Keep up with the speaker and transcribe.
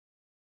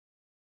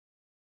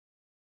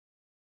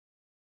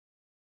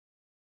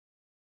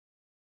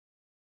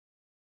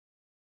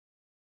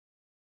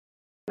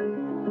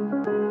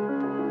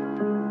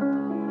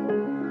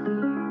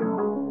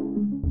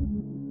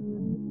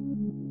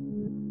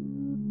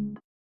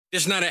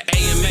It's not an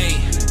AMA,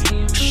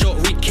 short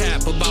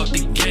recap about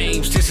the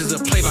games. This is a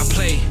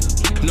play-by-play.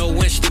 No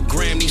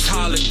Instagram, these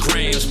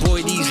holograms.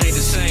 Boy, these ain't the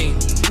same.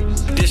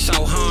 This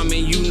out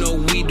harming, you know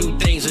we do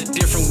things a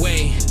different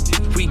way.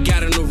 We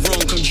got in the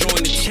room, come join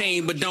the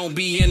team, but don't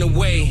be in the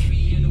way.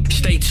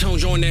 Stay tuned,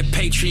 join that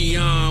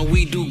Patreon,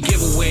 we do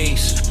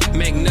giveaways.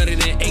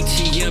 Magnetic and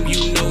ATM,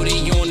 you know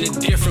they on a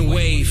different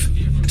wave.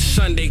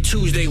 Sunday,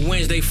 Tuesday,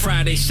 Wednesday,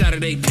 Friday,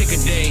 Saturday, pick a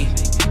day.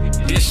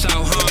 This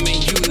out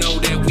harming, you know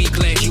that we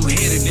glad you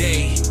here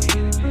today.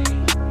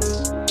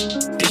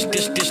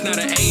 This not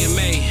an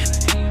AMA.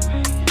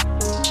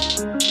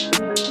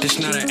 This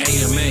not an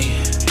AMA.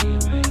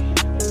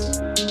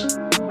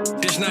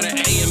 This not an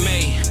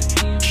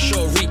AMA.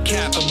 Short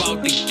recap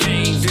about the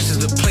game. This is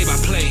the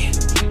play-by-play.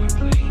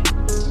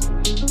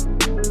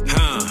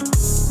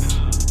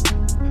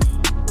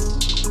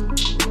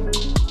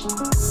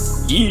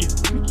 Yeah.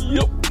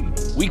 Yep.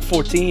 Week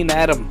 14,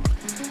 Adam.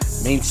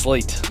 Main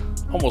slate.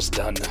 Almost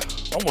done.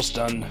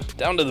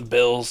 Down to the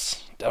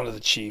Bills. Down to the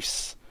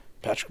Chiefs.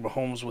 Patrick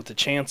Mahomes with the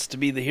chance to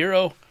be the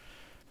hero.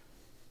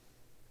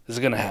 This is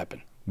going to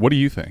happen. What do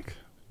you think?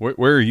 Where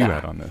are you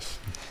at on this?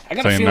 I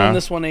got a feeling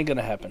this one ain't going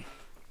to happen.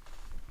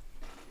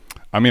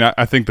 I mean,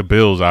 I think the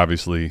Bills,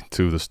 obviously,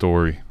 to the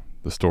story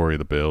of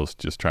the Bills,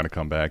 just trying to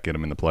come back, get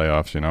them in the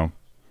playoffs, you know?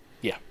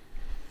 Yeah.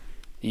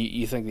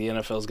 You think the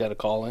NFL's got a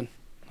call in?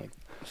 Like,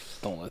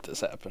 don't let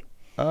this happen.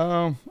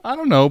 I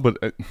don't know, but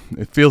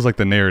it feels like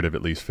the narrative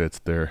at least fits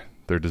their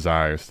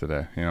desires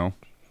today, you know?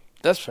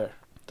 That's fair.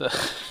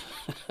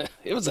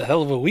 It was a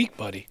hell of a week,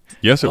 buddy.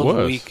 Yes, it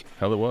was.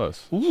 Hell, it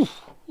was. Ooh.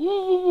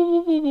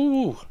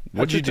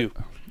 What'd you do?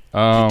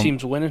 Your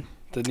team's winning?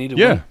 That needed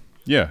win?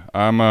 Yeah.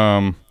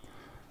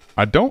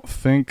 I don't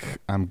think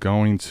I'm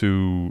going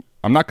to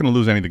 – I'm not going to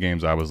lose any of the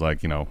games I was,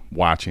 like, you know,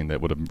 watching that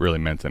would have really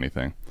meant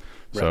anything.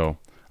 Right. So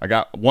I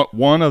got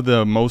one of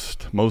the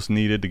most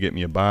needed to get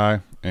me a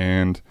bye,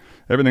 and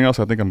everything else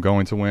I think I'm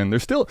going to win.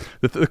 There's still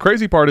the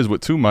crazy part is with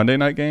 2 Monday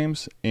night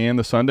games and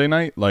the Sunday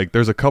night, like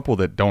there's a couple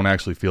that don't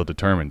actually feel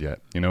determined yet.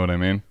 You know what I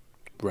mean?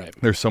 Right.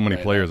 There's so many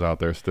players out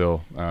there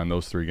still in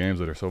those 3 games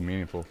that are so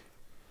meaningful.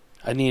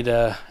 I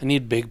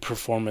need big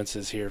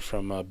performances here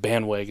from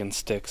bandwagon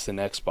sticks and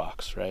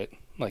Xbox, right?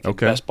 Like a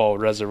best ball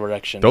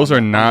resurrection. Those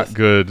are not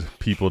good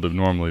people to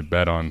normally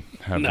bet on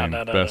having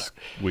best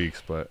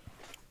weeks, but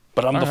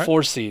I'm the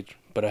 4 seed.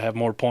 But I have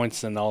more points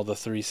than all the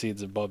 3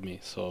 seeds above me.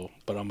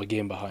 But I'm a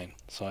game behind.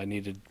 So I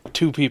needed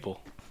 2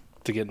 people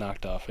to get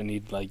knocked off. I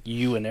need like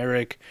you and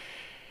Eric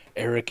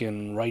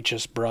and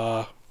Righteous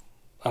Bra.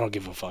 I don't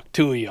give a fuck.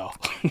 2 of y'all.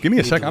 Give me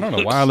a second. I don't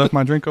know why I left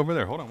my drink over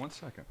there. Hold on 1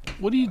 second.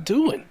 What are you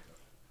doing,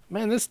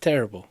 man? That's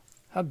terrible.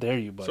 How dare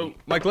you, buddy? So,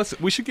 Mike,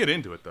 we should get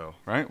into it though,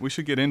 right? We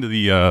should get into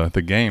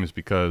the games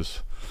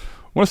because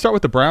want to start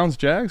with the Browns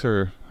Jags,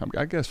 or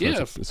I guess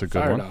it's a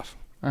good one. Off.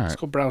 All right. Let's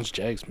go Browns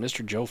Jags.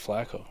 Mr. Joe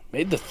Flacco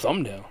made the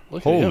thumbnail.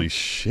 Look at him. Holy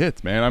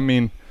shit, man! I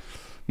mean,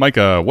 Mike,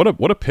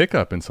 what a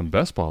pickup in some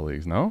best ball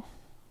leagues, no?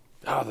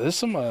 Oh, there's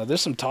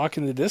some talk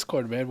in the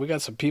Discord, man. We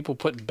got some people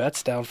putting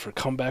bets down for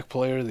comeback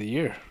player of the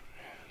year.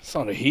 It's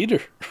on a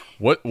heater.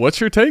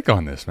 What's your take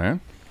on this, man?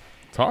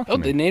 Talk to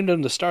me. They named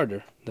him the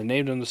starter. They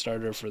named him the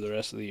starter for the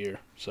rest of the year.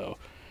 So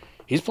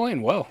he's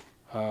playing well.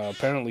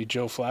 Apparently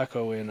Joe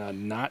Flacco in a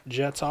not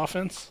Jets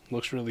offense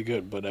looks really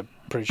good, but I'm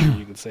pretty sure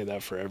you can say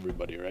that for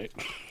everybody, right?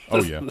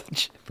 Oh, yeah,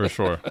 for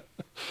sure.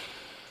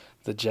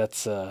 The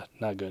Jets,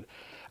 not good.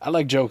 I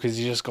like Joe because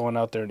he's just going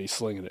out there and he's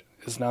slinging it.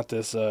 It's not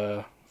this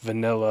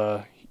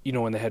vanilla, you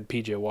know, when they had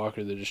P.J.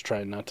 Walker, they're just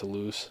trying not to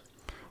lose.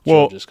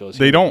 Well, just goes,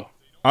 they don't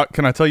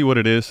can I tell you what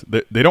it is?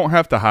 They don't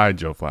have to hide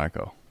Joe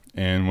Flacco.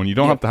 And when you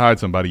don't have to hide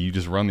somebody, you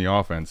just run the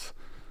offense.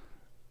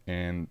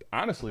 And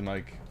honestly,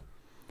 Mike,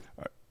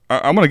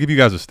 I'm going to give you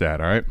guys a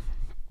stat, all right?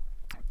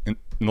 In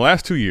the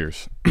last 2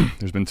 years,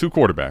 there's been 2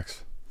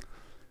 quarterbacks.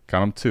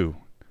 Count them 2.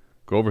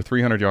 Go over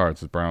 300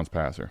 yards as Browns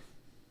passer.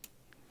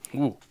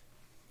 Ooh.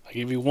 I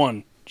give you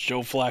 1.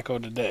 Joe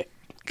Flacco today.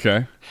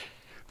 Okay.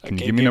 Can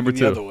you give me number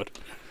 2? Other one.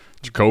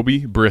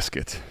 Jacoby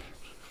Brisket.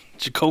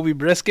 Jacoby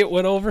Brisket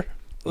went over?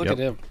 Look at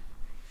him.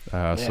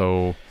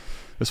 So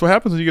that's what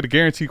happens when you get a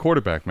guaranteed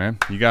quarterback, man.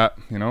 You got,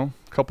 a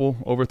couple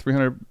over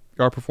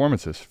 300-yard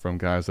performances from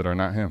guys that are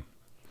not him.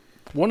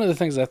 One of the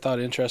things I thought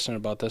interesting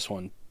about this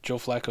one, Joe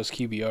Flacco's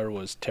QBR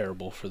was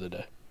terrible for the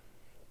day.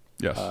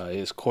 Yes.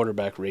 His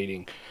quarterback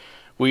rating,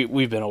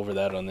 we've been over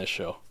that on this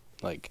show.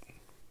 Like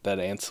that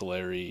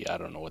ancillary, I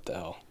don't know what the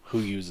hell. Who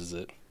uses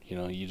it?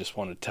 You just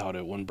want to tout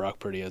it when Brock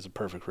Purdy has a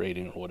perfect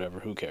rating or whatever.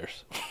 Who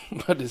cares?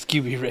 But his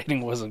QB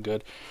rating wasn't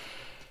good.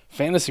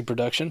 Fantasy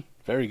production,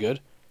 very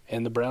good.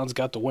 And the Browns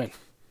got the win.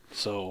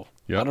 So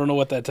I don't know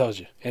what that tells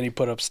you. And he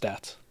put up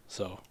stats.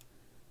 So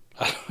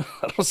I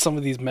don't know some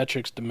of these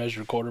metrics to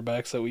measure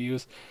quarterbacks that we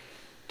use.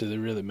 Do they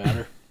really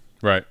matter?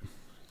 Right.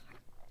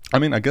 I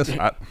mean, I guess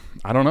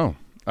I don't know.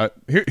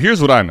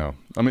 Here's what I know.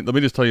 I mean, let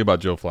me just tell you about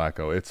Joe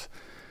Flacco. It's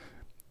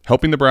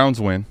helping the Browns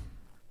win,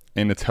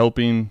 and it's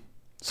helping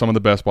some of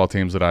the best ball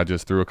teams that I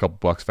just threw a couple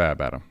bucks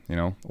fab at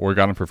them, or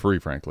got them for free,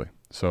 frankly.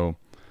 So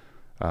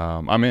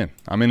I'm in.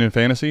 I'm in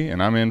fantasy,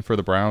 and I'm in for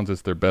the Browns.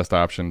 It's their best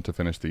option to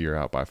finish the year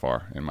out by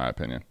far, in my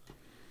opinion.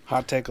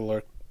 Hot take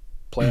alert.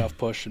 Playoff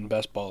push in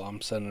best ball.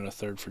 I'm sending a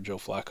third for Joe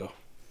Flacco.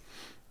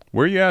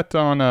 Where are you at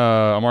on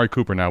Amari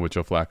Cooper now with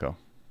Joe Flacco?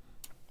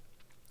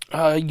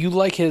 You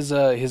like his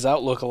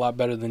outlook a lot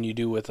better than you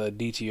do with a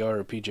DTR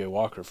or PJ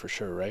Walker for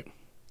sure, right?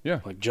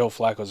 Yeah. Like Joe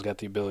Flacco's got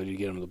the ability to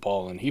get him the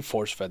ball, and he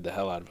force-fed the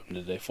hell out of him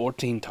today.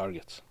 14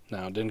 targets.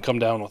 Now, it didn't come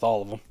down with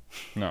all of them.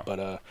 No. But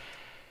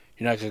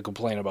you're not going to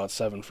complain about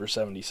 7 for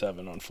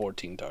 77 on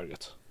 14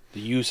 targets. The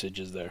usage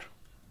is there.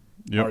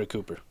 Yep. Amari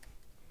Cooper.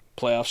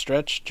 Playoff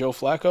stretch, Joe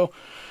Flacco.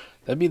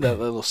 That'd be that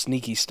little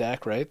sneaky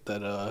stack, right?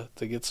 That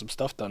to get some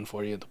stuff done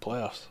for you at the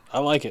playoffs. I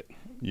like it.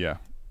 Yeah.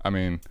 I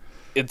mean,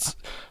 It's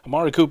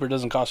Amari Cooper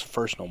doesn't cost a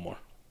first no more.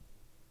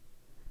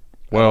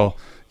 well,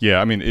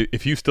 yeah. I mean,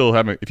 if you still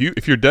haven't,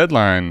 if your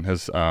deadline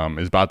is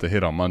about to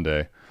hit on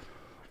Monday,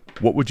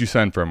 what would you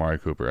send for Amari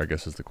Cooper? I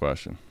guess is the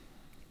question.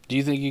 Do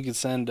you think you could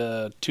send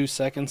 2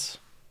 seconds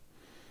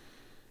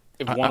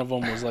if one of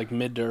them was like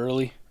mid to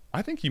early?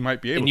 I think you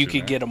might be able to. And you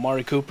could man. get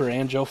Amari Cooper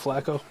and Joe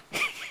Flacco?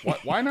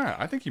 Why not?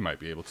 I think you might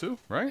be able to,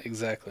 right?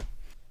 Exactly.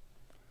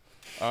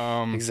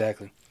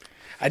 Exactly.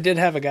 I did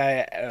have a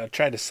guy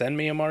try to send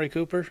me Amari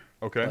Cooper.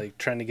 Okay. Like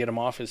trying to get him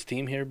off his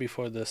team here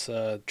before this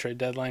trade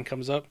deadline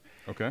comes up.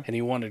 Okay. And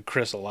he wanted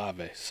Chris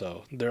Olave.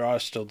 So there are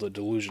still the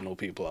delusional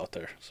people out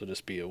there. So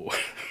just be aware.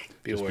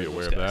 Be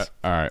aware of that.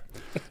 All right.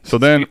 So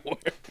then,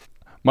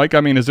 Mike,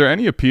 I mean, is there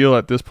any appeal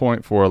at this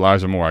point for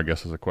Elijah Moore? I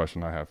guess is a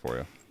question I have for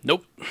you.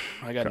 Nope.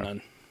 I got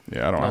none.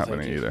 Yeah, I don't have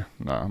any either.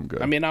 No, I'm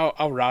good. I mean,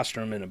 I'll roster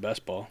him in a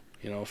best ball.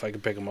 You know, if I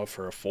could pick him up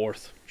for a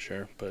fourth,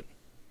 sure. But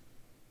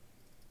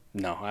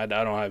no, I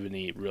don't have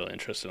any real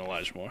interest in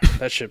Elijah Moore.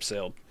 That ship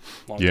sailed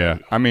long time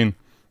ago. I mean,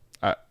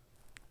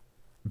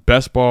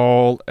 best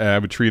ball, I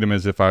would treat him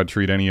as if I'd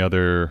treat any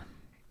other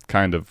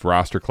kind of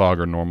roster clog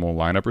or normal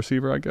lineup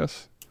receiver, I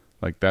guess.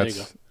 Like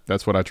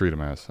that's what I treat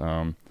him as.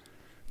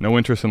 No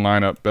interest in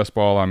lineup. Best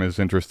ball, I'm as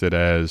interested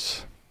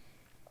as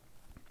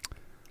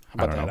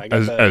I don't know.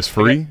 As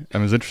free.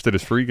 I'm as interested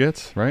as free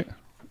gets, right?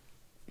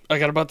 I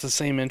got about the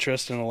same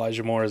interest in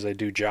Elijah Moore as I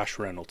do Josh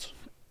Reynolds.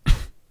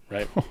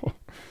 Right?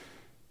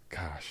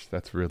 Gosh,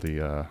 that's really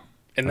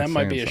and that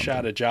might be a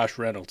shot at Josh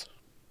Reynolds.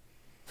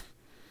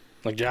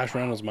 Like Josh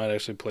Reynolds might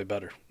actually play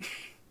better.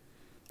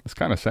 It's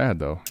kind of sad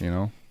though, you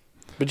know.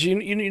 But you're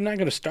not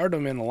going to start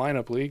him in the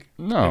lineup league.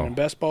 No. And in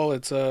best ball,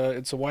 it's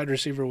a wide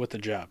receiver with a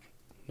job.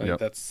 Like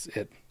that's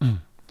it.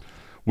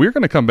 We're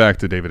going to come back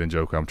to David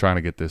Njoku. I'm trying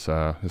to get this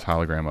his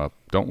hologram up.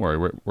 Don't worry,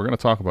 we're going to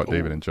talk about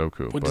David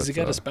Njoku. Does he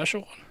get a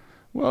special one?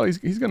 Well,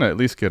 he's going to at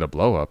least get a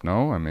blow up.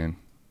 No, I mean,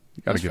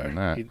 you got to give him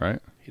that,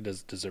 right? He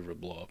does deserve a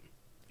blow up.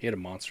 He had a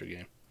monster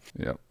game.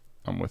 Yep,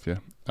 I'm with you.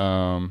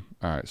 All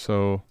right,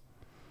 so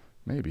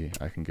maybe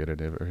I can get it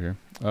over here.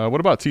 What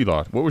about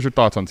T-Law? What was your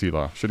thoughts on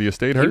T-Law? Should he have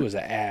stayed hurt? He was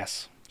an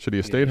ass. Should he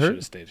have stayed hurt? Should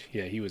have stayed.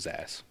 Yeah, he was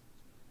ass.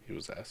 He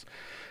was ass.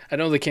 I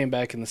know they came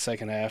back in the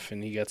second half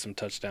and he got some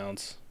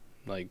touchdowns.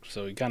 Like,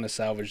 so he kind of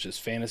salvaged his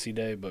fantasy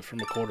day, but from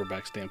a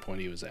quarterback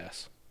standpoint, he was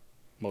ass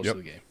most of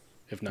the game,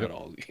 if not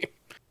all of the game.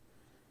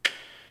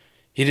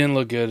 He didn't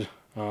look good.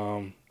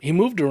 He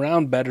moved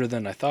around better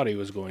than I thought he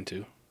was going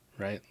to,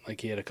 right? Like,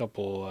 he had a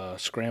couple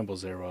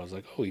scrambles there where I was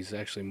like, oh, he's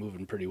actually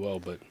moving pretty well,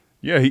 but...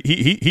 Yeah,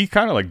 he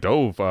kind of like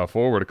dove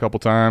forward a couple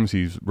times.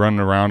 He's running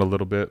around a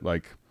little bit.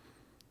 Like,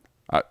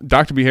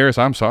 Dr. B. Harris,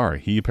 I'm sorry.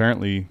 He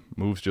apparently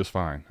moves just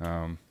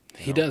fine.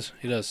 He does.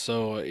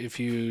 So if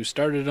you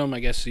started him, I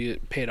guess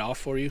it paid off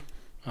for you.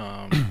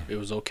 It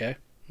was okay.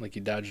 Like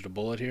you dodged a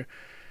bullet here.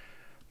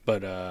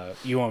 But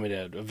you want me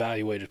to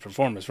evaluate his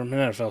performance. From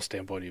an NFL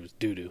standpoint, he was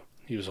doo-doo.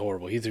 He was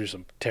horrible. He threw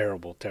some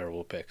terrible,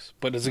 terrible picks.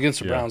 But it's against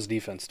the Browns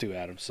defense too,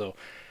 Adam. So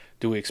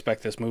do we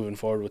expect this moving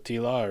forward with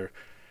T-Law or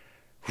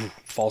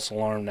false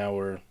alarm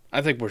now?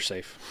 I think we're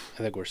safe.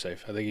 I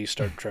think you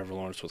start Trevor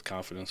Lawrence with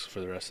confidence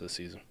for the rest of the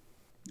season.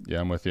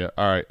 Yeah, I'm with you.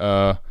 All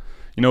right.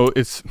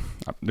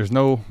 There's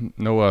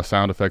no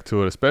sound effect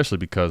to it, especially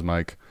because,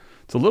 Mike,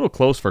 it's a little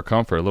close for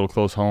comfort, a little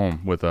close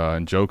home with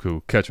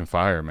Njoku catching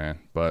fire, man.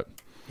 But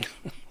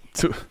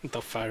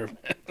the fireman.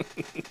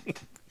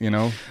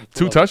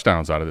 Two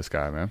touchdowns out of this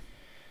guy, man.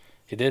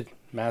 He did.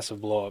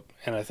 Massive blow up.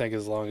 And I think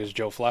as long as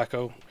Joe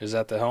Flacco is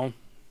at the helm,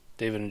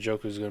 David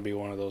Njoku is going to be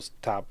one of those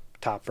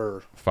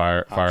topper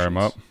fire him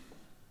up.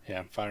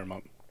 Yeah, fire him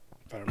up.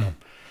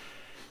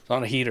 It's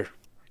on a heater.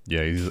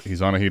 Yeah,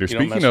 he's on a heater. You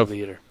don't mess with the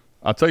heater.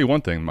 I'll tell you one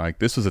thing, Mike.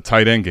 This was a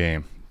tight end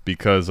game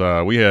because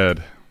we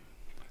had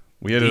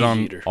it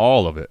on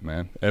all of it,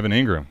 man. Evan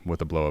Ingram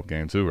with a blow-up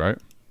game too, right?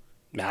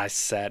 I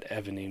sat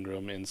Evan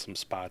Ingram in some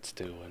spots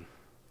too, and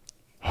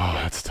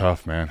that's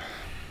tough, man.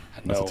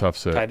 That's a tough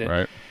sit,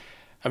 right?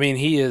 I mean,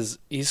 he's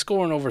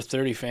scoring over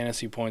 30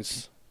 fantasy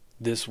points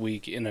this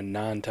week in a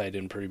non-tight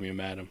end premium,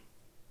 Adam.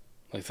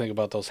 Like, think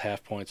about those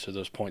half points or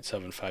those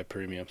 0.75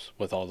 premiums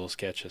with all those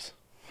catches.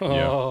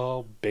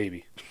 Oh,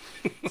 baby.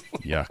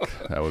 Yuck.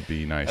 That would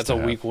be nice. That's a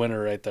week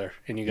winner right there,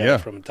 and you got it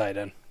from a tight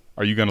end.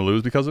 Are you going to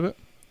lose because of it?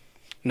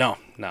 No.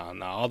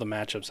 All the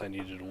matchups I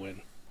needed to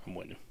win, I'm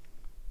winning.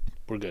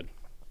 We're good.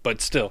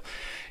 But still,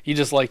 you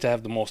just like to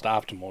have the most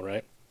optimal,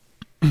 right?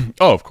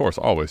 Oh, of course,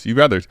 always. You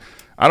rather,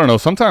 I don't know.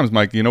 Sometimes,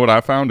 Mike, you know what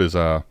I found is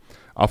I'll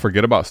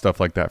forget about stuff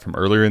like that from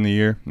earlier in the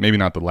year. Maybe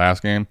not the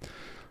last game,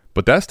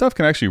 but that stuff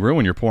can actually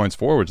ruin your points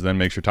forwards. Then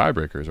makes your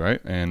tiebreakers, right?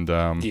 And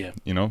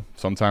you know,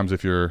 sometimes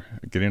if you're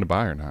getting a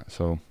bye or not.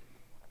 So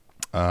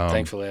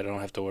thankfully, I don't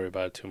have to worry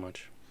about it too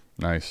much.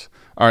 Nice.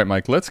 All right,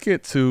 Mike. Let's go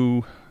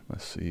to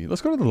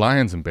the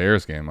Lions and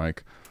Bears game,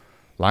 Mike.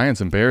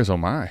 Lions and Bears. Oh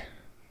my.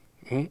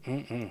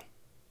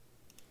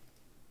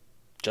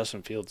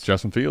 Justin Fields.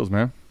 Justin Fields,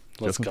 man.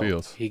 Let's Justin go.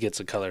 Fields. He gets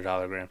a colored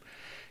hologram.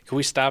 Can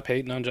we stop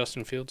hating on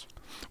Justin Fields?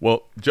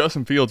 Well,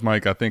 Justin Fields,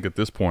 Mike, I think at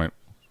this point,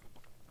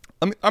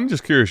 I'm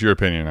just curious your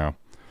opinion now.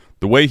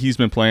 The way he's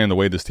been playing, the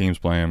way this team's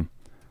playing,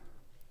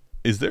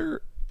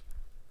 they're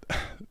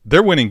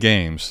winning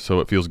games, so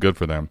it feels good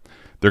for them.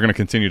 They're going to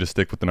continue to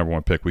stick with the number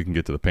 1 pick. We can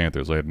get to the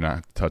Panthers later,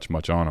 not touch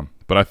much on them.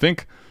 But I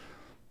think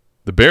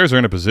the Bears are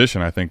in a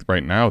position, I think,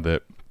 right now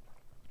that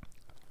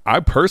I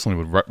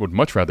personally would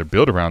much rather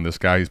build around this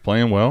guy. He's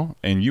playing well,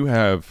 and you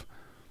have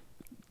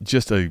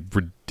just a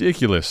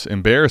ridiculous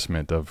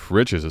embarrassment of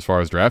riches as far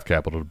as draft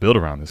capital to build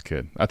around this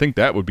kid. I think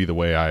that would be the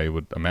way I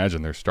would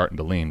imagine they're starting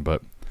to lean,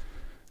 but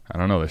I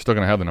don't know. They're still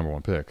going to have the number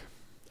 1 pick.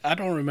 I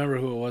don't remember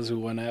who it was who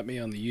went at me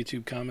on the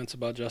YouTube comments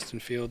about Justin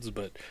Fields,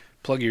 but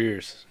plug your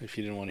ears if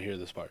you didn't want to hear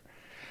this part.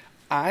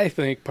 I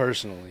think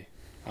personally,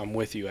 I'm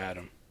with you,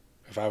 Adam.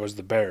 If I was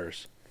the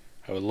Bears,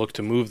 I would look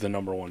to move the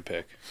number 1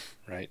 pick,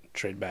 right?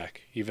 Trade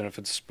back, even if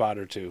it's a spot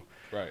or two,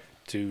 Right.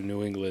 to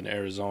New England,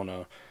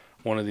 Arizona,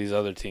 one of these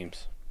other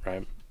teams,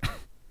 right?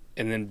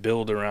 And then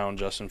build around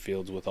Justin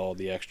Fields with all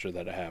the extra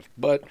that I have.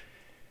 But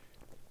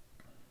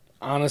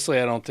honestly,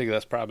 I don't think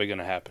that's probably going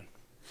to happen.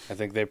 I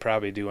think they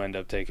probably do end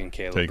up taking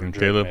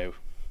Caleb.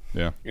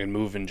 Yeah. And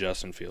moving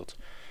Justin Fields.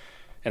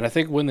 And I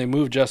think when they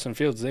move Justin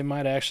Fields, they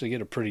might actually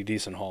get a pretty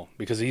decent haul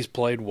because he's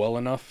played well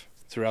enough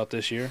throughout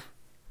this year,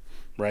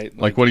 right?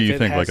 Like what do you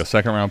think, like a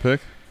second-round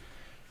pick?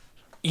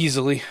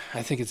 Easily.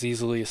 I think it's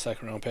easily a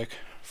second-round pick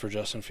for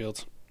Justin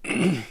Fields.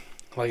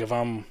 Like if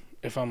I'm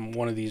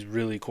one of these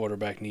really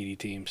quarterback-needy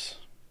teams,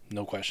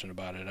 no question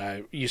about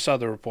it. You saw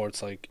the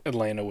reports like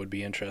Atlanta would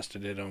be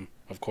interested in him.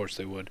 Of course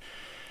they would.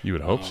 You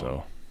would hope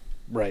so.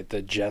 Right.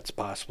 The Jets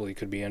possibly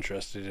could be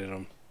interested in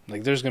him.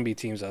 Like there's going to be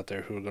teams out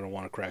there who are going to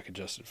want to crack at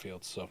Justin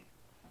Fields. So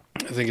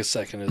I think a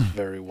second is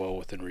very well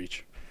within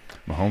reach.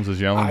 Mahomes is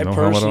yelling. I no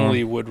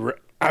personally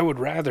would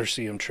rather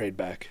see him trade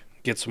back,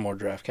 get some more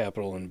draft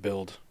capital, and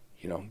build.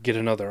 Get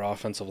another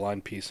offensive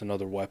line piece,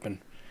 another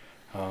weapon.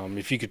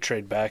 If you could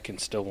trade back and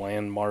still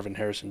land Marvin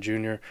Harrison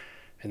Jr.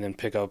 and then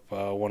pick up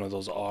one of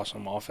those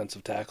awesome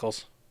offensive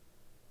tackles,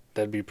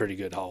 that'd be a pretty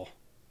good haul,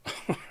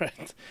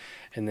 right?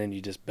 And then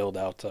you just build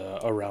out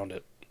around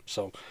it.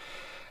 So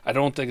I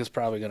don't think it's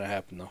probably going to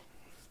happen, though.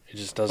 It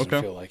just doesn't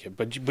feel like it.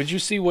 But you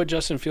see what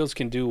Justin Fields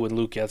can do when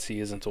Luke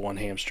Getsy isn't the one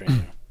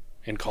hamstringing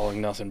and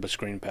calling nothing but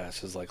screen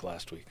passes like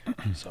last week.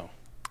 So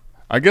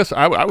I guess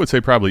I would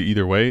say probably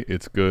either way,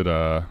 it's good.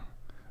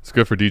 It's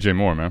good for DJ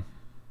Moore, man.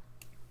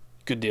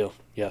 Good deal,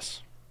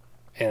 yes.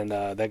 And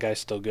that guy's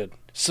still good.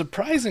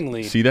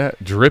 Surprisingly, see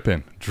that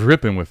dripping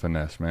with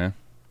finesse, man.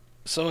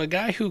 So a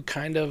guy who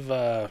kind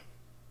of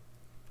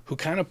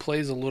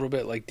plays a little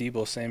bit like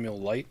Deebo Samuel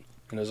light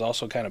and is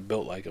also kind of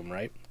built like him,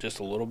 right? Just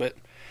a little bit.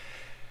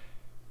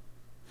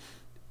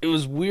 It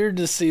was weird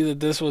to see that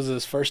this was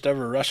his first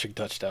ever rushing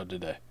touchdown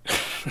today.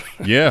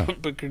 Yeah.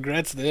 But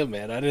congrats to him,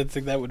 man. I didn't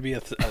think that would be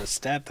a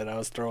stat that I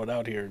was throwing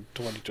out here in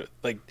 2020.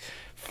 Like,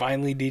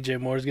 finally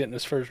DJ Moore's getting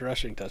his first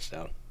rushing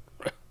touchdown.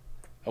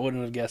 I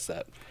wouldn't have guessed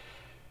that.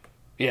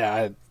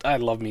 Yeah, I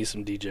love me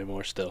some DJ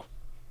Moore still.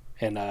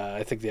 And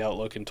I think the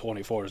outlook in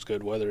 24 is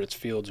good, whether it's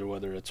Fields or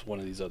whether it's one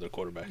of these other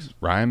quarterbacks.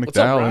 Ryan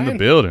McDowell in the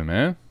building,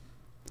 man.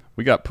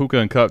 We got Puka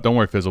and Cup. Don't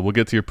worry, Fizzle. We'll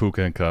get to your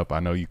Puka and Cup. I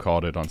know you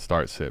called it on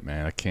Start Sit,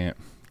 man. I can't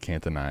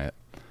deny it.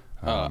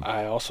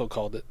 I also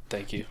called it.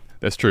 Thank you.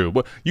 That's true.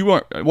 But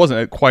it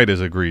wasn't quite as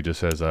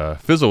egregious as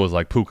Fizzle was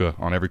like Puka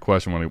on every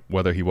question,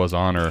 whether he was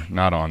on or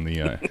not on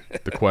the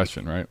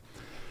question, right?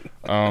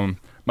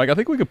 Mike, I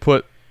think we could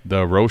put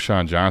the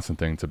Roschon Johnson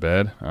thing to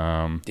bed.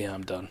 Yeah,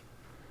 I'm done.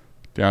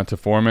 Down to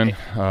Foreman.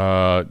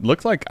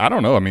 Looks like, I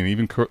don't know. I mean,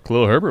 even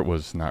Khalil Herbert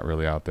was not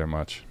really out there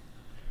much.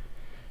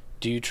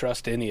 Do you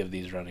trust any of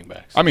these running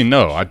backs? I mean,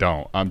 no, I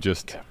don't. I'm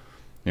just,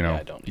 you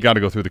got to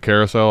go through the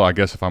carousel. I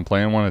guess if I'm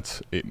playing one,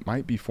 it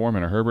might be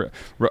Foreman or Herbert.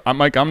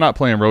 Mike, I'm not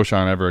playing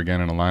Roschon ever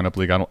again in a lineup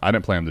league. I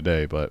didn't play him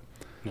today, but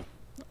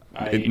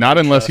not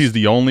unless he's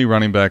the only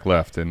running back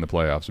left in the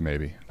playoffs,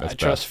 maybe. I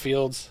trust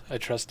Fields. I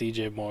trust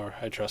DJ Moore.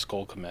 I trust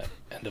Cole Kmet.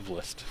 End of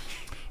list.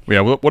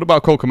 Yeah, what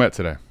about Cole Kmet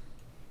today?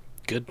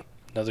 Good.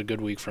 Another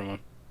good week from him.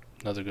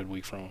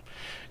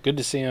 Good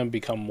to see him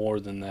become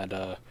more than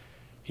that,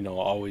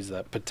 always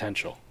that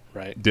potential,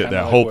 right? That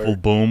like hopeful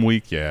boom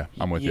week, yeah,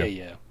 I'm with you.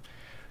 Yeah.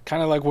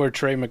 Kind of like where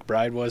Trey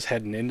McBride was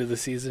heading into the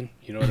season,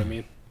 you know what I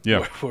mean?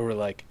 Yeah. Where we're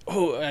like,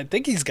 I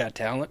think he's got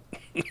talent,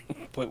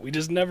 but we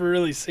just never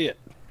really see it.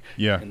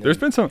 Yeah, there's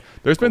been some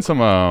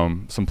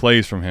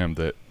plays from him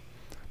that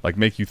like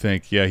make you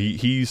think, yeah,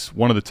 he's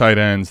one of the tight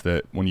ends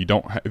that when you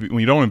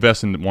don't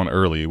invest in one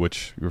early,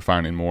 which you're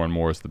finding more and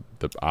more is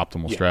the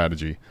optimal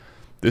strategy.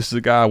 This is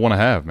a guy I want to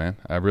have, man.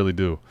 I really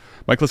do.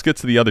 Mike, let's get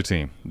to the other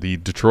team, the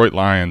Detroit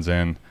Lions.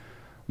 And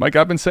Mike,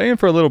 I've been saying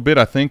for a little bit,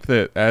 I think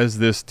that as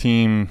this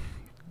team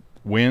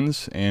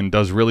wins and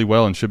does really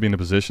well and should be in a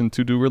position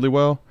to do really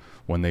well,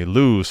 when they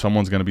lose,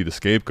 someone's going to be the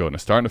scapegoat. And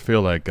it's starting to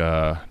feel like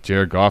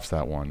Jared Goff's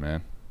that one,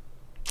 man.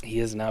 He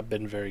has not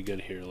been very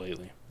good here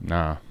lately.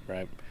 Nah.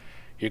 Right.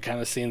 You're kind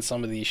of seeing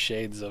some of these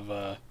shades of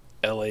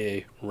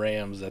L.A.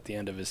 Rams at the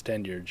end of his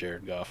tenure,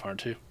 Jared Goff,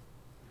 aren't you?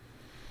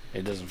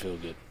 It doesn't feel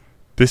good.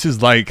 This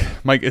is like,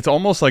 Mike, it's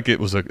almost like it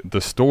was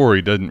the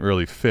story didn't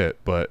really fit,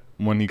 but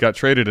when he got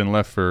traded and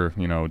left for,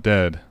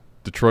 dead,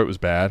 Detroit was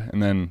bad,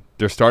 and then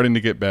they're starting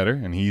to get better,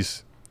 and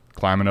he's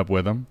climbing up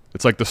with them.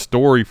 It's like the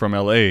story from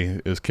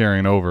L.A. is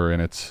carrying over, and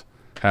it's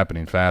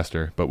happening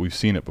faster, but we've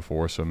seen it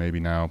before, so maybe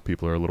now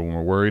people are a little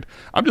more worried.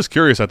 I'm just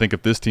curious, I think,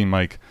 if this team,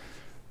 Mike,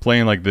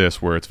 playing like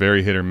this, where it's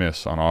very hit or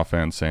miss on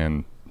offense,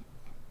 and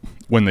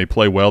when they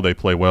play well,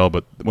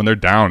 but when they're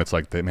down, it's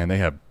like, they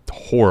have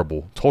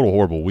total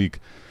horrible week.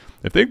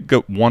 If they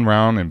go one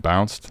round and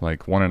bounced,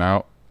 like one and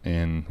out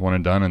and one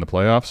and done in the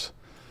playoffs,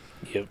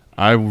 yep.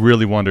 I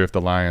really wonder if the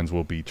Lions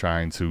will be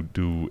trying to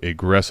do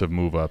aggressive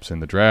move-ups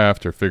in the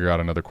draft or figure out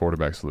another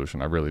quarterback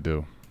solution. I really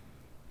do.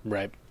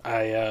 Right.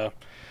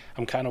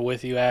 I'm kind of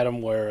with you,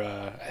 Adam, where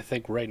I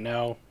think right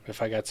now,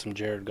 if I got some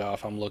Jared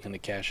Goff, I'm looking to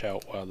cash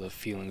out while the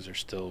feelings are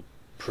still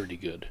pretty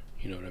good.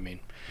 You know what I mean?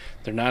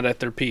 They're not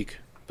at their peak,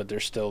 but they're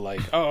still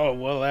like, oh,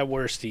 well, at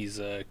worst, he's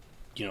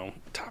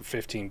top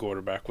 15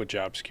 quarterback with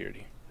job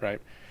security,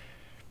 right?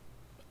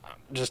 I'm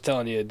just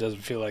telling you, it doesn't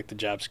feel like the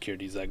job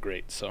security is that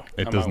great, so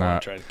it I does might not.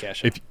 want to try to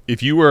cash out.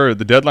 If you were,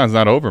 the deadline's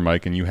not over,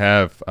 Mike, and you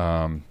have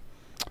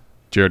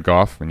Jared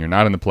Goff and you're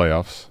not in the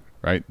playoffs,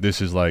 right?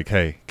 This is like,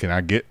 hey, can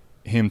I get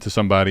him to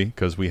somebody,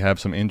 because we have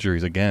some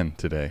injuries again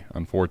today,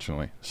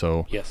 unfortunately.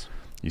 So yes,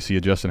 you see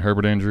a Justin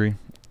Herbert injury,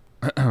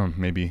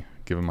 maybe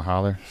give him a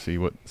holler, see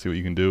what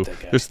you can do.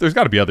 There's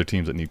got to be other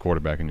teams that need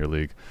quarterback in your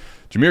league.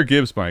 Jahmyr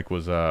Gibbs, Mike,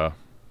 was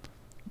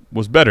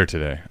better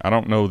today. I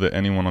don't know that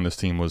anyone on this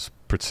team was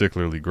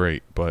particularly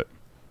great, but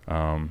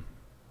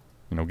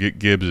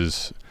Gibbs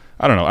is,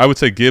 I don't know. I would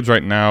say Gibbs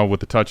right now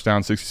with the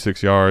touchdown,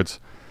 66 yards.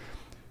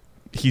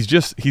 He's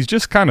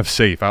just kind of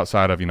safe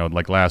outside of,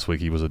 like last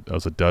week it was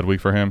a dud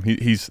week for him.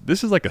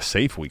 This is like a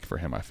safe week for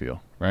him, I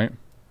feel, right?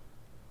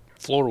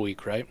 Floor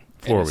week, right?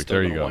 Floor week,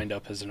 there you go. Wind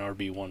up as an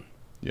RB1.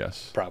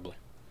 Yes. Probably.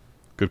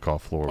 Good call,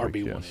 floor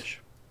week.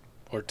 RB1-ish.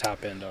 Yes. Or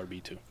top end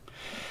RB2.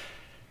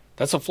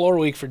 That's a floor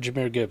week for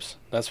Jahmyr Gibbs.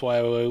 That's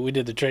why we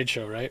did the trade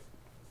show, right?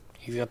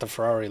 He's got the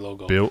Ferrari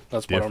logo. Built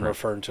That's different. What I'm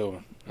referring to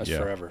him. That's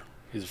forever.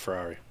 He's a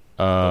Ferrari.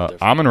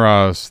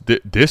 Amon-Ra's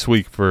this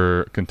week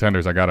for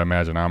contenders, I got to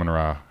imagine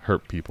Amon-Ra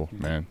hurt people,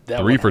 man.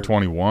 3 for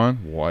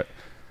 21. What?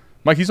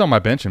 Mike, he's on my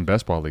bench in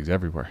best ball leagues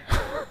everywhere.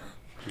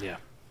 Yeah.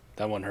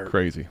 That one hurt.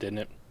 Crazy. Didn't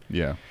it?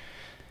 Yeah.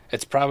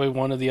 It's probably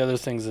one of the other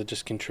things that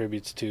just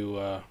contributes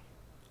to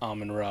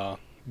Amon-Ra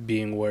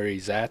being where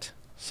he's at.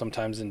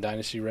 Sometimes in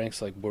dynasty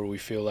ranks, like where we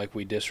feel like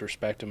we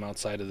disrespect him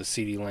outside of the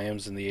CeeDee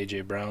Lambs and the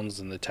A.J. Browns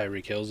and the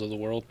Tyreek Hills of the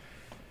world.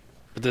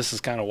 But this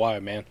is kind of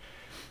why, man.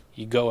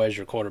 You go as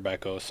your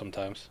quarterback goes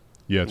sometimes.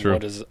 Yeah, true.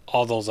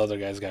 All those other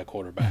guys got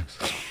quarterbacks.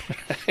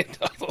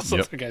 All those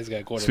other guys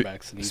got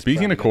quarterbacks. And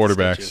speaking of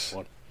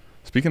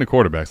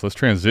quarterbacks, let's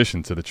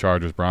transition to the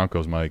Chargers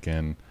Broncos, Mike,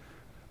 and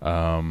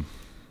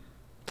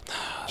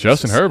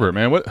Justin Herbert,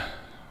 man. What?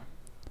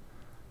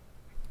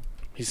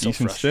 He's so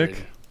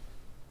frustrated.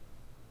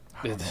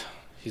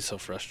 He's so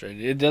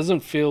frustrated. It doesn't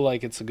feel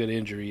like it's a good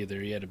injury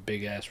either. He had a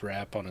big-ass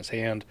wrap on his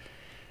hand.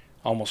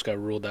 Almost got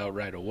ruled out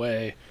right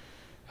away.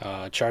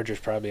 Chargers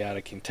probably out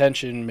of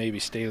contention. Maybe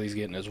Staley's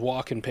getting his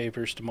walking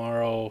papers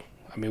tomorrow.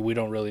 I mean, we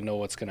don't really know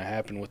what's going to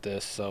happen with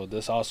this. So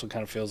this also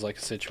kind of feels like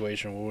a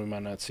situation where we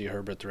might not see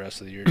Herbert the rest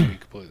of the year, to be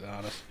completely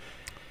honest.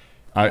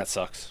 That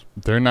sucks.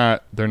 They're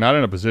not in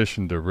a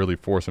position to really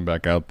force him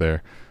back out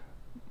there.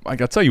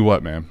 Like, I'll tell you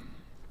what, man.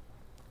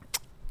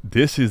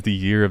 This is the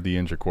year of the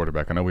injured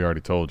quarterback. I know we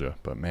already told you,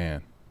 but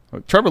man,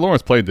 Trevor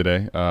Lawrence played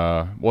today.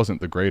 Wasn't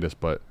the greatest,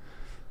 but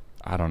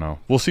I don't know.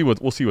 We'll see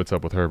what's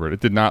up with Herbert. It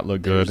did not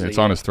look good. It's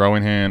on his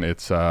throwing hand.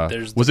 It's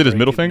was it his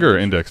middle finger or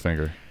index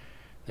finger?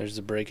 There's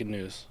the breaking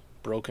news: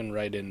 broken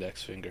right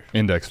index finger.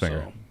 Index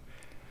finger. So,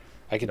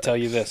 I can tell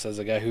you this, as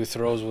a guy who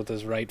throws with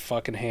his right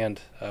fucking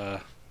hand,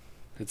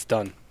 it's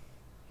done.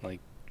 Like,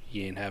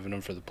 you ain't having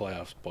him for the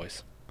playoffs,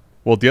 boys.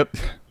 Well,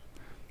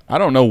 I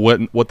don't know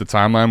what the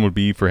timeline would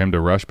be for him to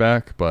rush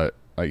back, but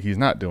like he's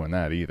not doing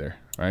that either,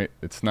 right?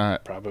 It's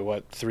not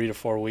probably 3 to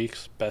 4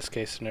 weeks, best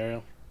case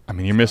scenario. I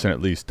mean, you're missing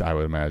at least, I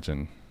would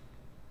imagine,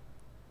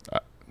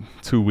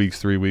 2 weeks,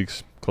 3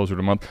 weeks, closer to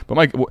a month. But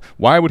Mike,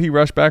 why would he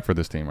rush back for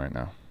this team right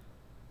now?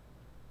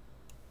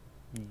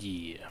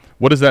 Yeah.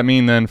 What does that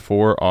mean then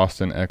for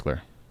Austin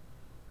Eckler?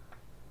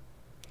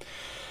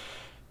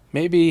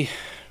 Maybe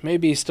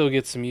he still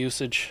gets some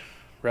usage,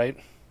 right?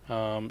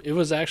 It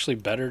was actually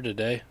better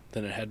today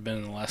than it had been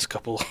in the last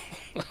couple.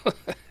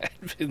 It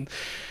had been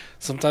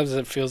Sometimes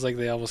it feels like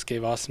they almost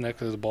gave Austin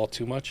Eckler the ball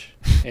too much,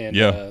 and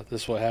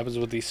this is what happens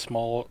with these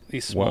small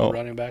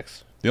running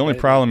backs. The only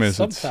problem is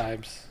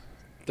sometimes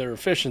their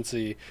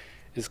efficiency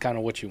is kind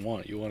of what you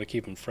want. You want to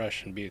keep them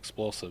fresh and be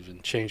explosive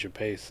and change your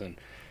pace, and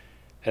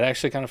it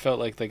actually kind of felt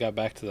like they got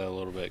back to that a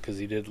little bit because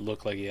he did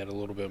look like he had a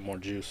little bit more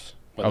juice.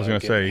 I was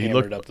going to say, he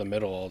looked up the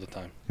middle all the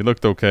time. He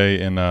looked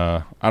okay, and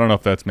I don't know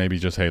if that's maybe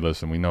just, hey,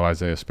 listen, we know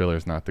Isaiah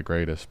Spiller's not the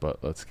greatest, but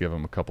let's give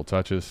him a couple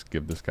touches,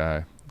 give this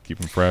guy, keep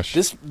him fresh.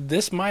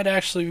 This might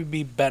actually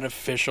be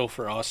beneficial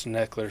for Austin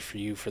Eckler for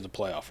you for the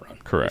playoff run.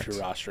 Correct. If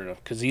you're rostering him,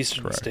 because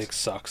Eastern Stick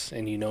sucks,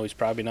 and he's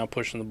probably not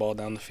pushing the ball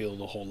down the field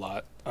a whole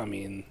lot. I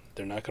mean,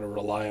 they're not going to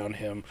rely on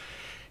him.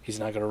 He's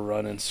not going to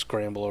run and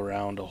scramble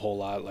around a whole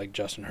lot like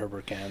Justin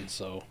Herbert can.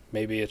 So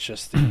maybe it's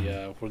just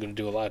we're going to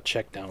do a lot of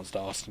checkdowns to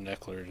Austin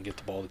Eckler and get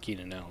the ball to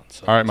Keenan Allen.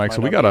 So all right, Mike.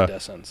 So we got I'm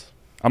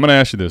going to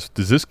ask you this: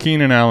 does this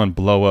Keenan Allen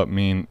blow up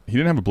mean he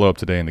didn't have a blow up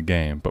today in the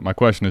game? But my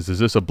question is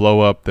this a blow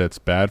up that's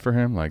bad for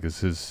him? Like,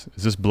 is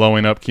this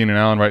blowing up Keenan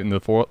Allen right in the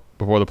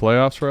before the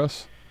playoffs for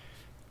us?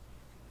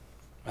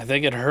 I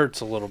think it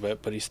hurts a little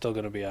bit, but he's still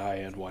going to be a high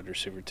end wide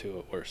receiver too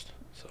at worst.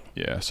 So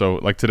yeah. So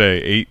like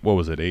today, What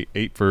was it?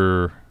 Eight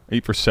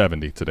for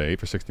 70 today,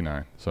 8 for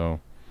 69. So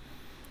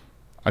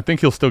I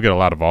think he'll still get a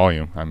lot of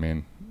volume. I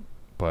mean,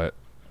 but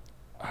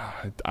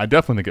I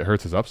definitely think it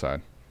hurts his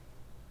upside.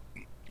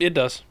 It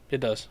does.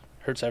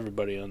 Hurts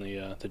everybody on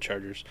the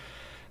Chargers.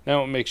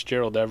 Now it makes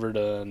Gerald Everett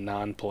a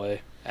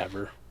non-play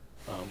ever.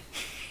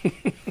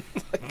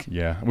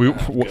 Yeah,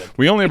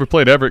 we only ever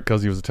played Everett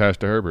because he was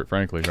attached to Herbert,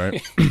 frankly,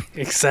 right?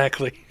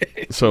 Exactly.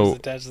 So he was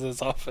attached to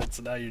this offense,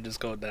 and now you're just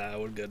going, nah,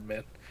 we're good,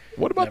 man.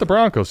 What about the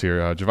Broncos here?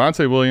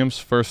 Javonte Williams,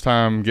 first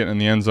time getting in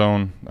the end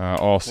zone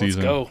all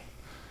season. Let's go.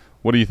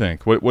 What do you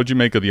think? What'd you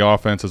make of the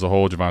offense as a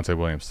whole, Javonte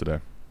Williams, today?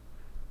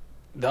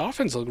 The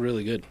offense looked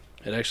really good.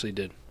 It actually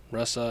did.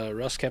 Russ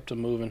kept him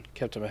moving,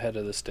 kept him ahead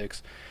of the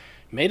sticks.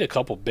 Made a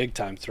couple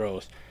big-time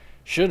throws.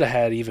 Should have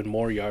had even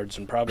more yards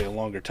and probably a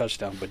longer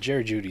touchdown, but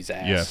Jerry Jeudy's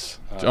ass.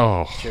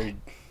 Yes. Jerry,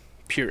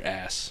 pure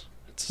ass.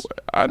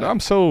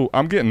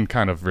 I'm getting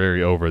kind of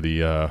very over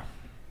the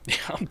yeah,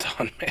 I'm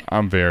done, man.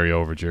 I'm very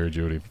over Jerry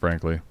Jeudy,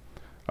 frankly.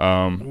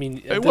 I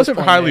mean, it wasn't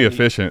highly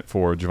efficient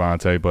for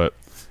Javonte, but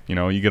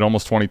you get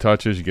almost 20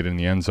 touches, you get in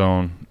the end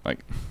zone, like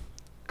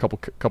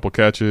couple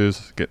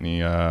catches, getting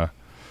the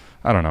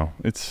I don't know.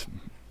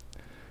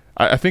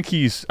 I think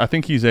he's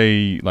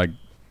a like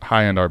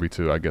high end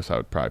RB2. I guess I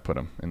would probably put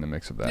him in the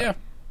mix of that.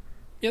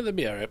 Yeah, that'd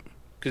be all right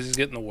because he's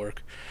getting the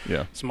work.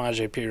 Yeah,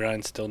 Samaje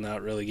Perine still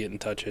not really getting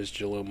touches.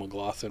 Jaleel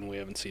McLaughlin, we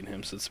haven't seen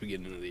him since the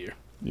beginning of the year.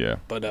 Yeah,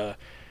 but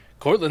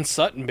Cortland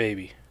Sutton,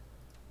 baby.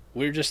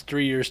 We're just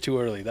 3 years too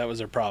early. That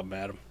was our problem,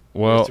 Adam.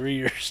 Well, we're 3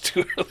 years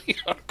too early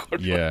on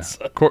Cortland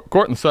Sutton.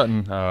 Cortland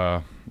Sutton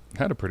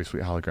had a pretty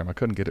sweet hologram. I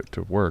couldn't get it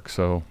to work,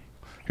 so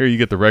here you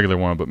get the regular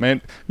one. But,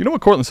 man, you know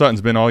what Cortland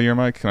Sutton's been all year,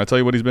 Mike? Can I tell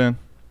you what he's been?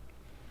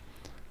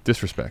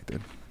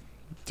 Disrespected.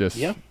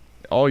 Just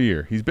all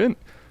year. He's been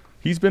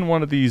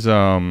one of these,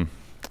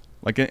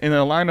 like in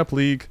a lineup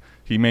league,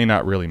 he may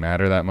not really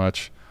matter that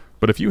much.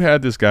 But if you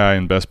had this guy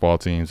in best ball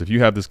teams, if you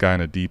have this guy in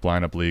a deep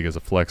lineup league as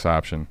a flex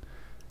option,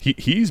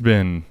 he's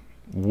been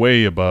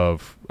way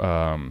above,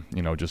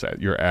 just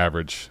your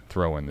average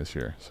throw-in this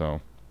year. So,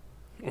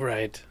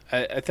 right.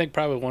 I think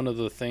probably one of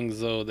the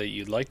things though that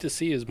you'd like to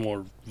see is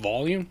more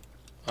volume.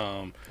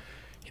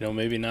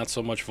 Maybe not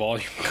so much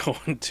volume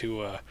going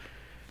to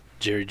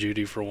Jerry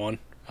Jeudy for one.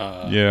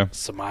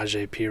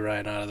 Samaje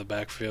Perine out of the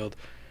backfield.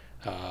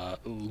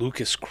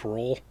 Lucas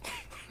Kroll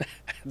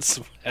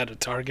had a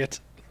target.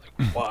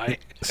 Why?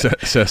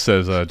 Seth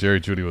says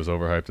Jerry Jeudy was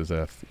overhyped as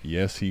F.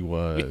 Yes, he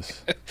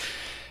was.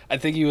 I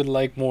think you would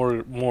like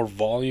more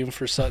volume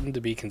for Sutton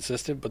to be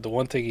consistent, but the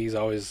one thing he's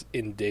always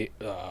in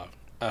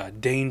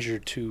danger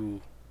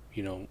to,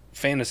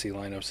 fantasy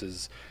lineups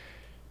is,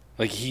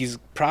 like, he's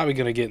probably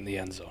going to get in the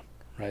end zone,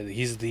 right?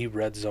 He's the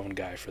red zone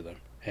guy for them.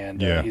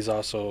 And he's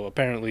also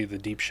apparently the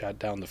deep shot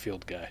down the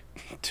field guy,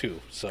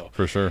 too. So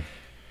for sure.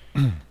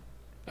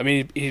 I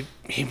mean,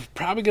 he's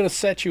probably going to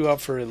set you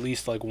up for at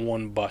least like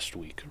one bust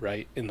week,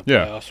 right, in the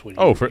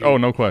playoffs.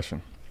 No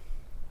question.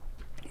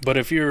 But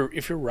if your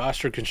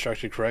roster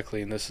constructed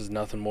correctly, and this is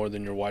nothing more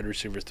than your wide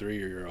receiver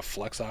 3 or you're a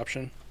flex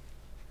option,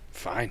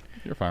 fine.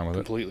 You're fine with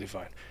Completely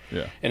fine.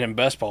 Yeah. And in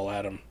best ball,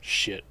 Adam,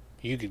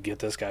 you could get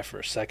this guy for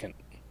a second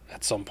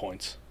at some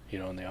points,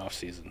 in the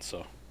offseason.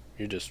 So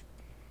you're just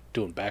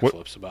doing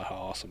backflips about how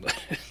awesome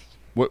that is.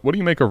 What do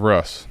you make of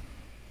Russ?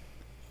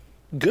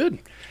 Good.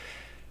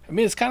 I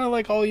mean, it's kind of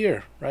like all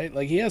year, right?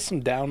 Like, he has some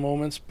down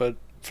moments, but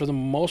for the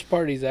most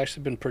part, he's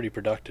actually been pretty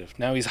productive.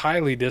 Now, he's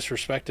highly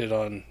disrespected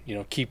on,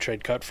 keep,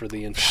 trade, cut for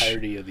the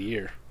entirety of the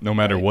year. No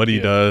matter what he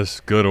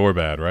does, good or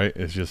bad, right?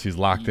 It's just he's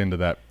locked into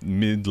that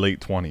mid-late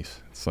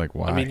 20s. It's like,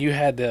 why? I mean, you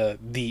had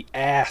the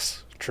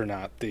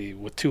astronaut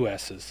with 2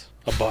 S's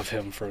above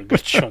him for a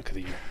good chunk of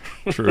the year.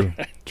 True,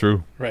 right?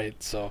 True.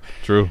 Right, so.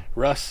 True.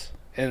 Russ,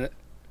 and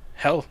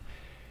hell,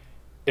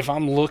 if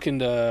I'm looking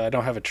to, I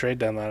don't have a trade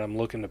deadline, I'm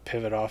looking to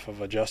pivot off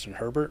of a Justin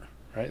Herbert,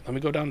 right? Let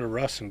me go down to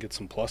Russ and get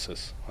some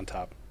pluses on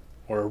top.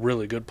 or a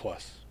really good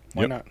plus.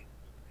 Why Yep. not?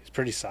 He's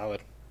pretty solid.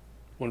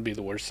 Wouldn't be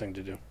the worst thing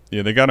to do.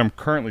 Yeah, they got him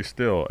currently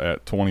still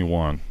at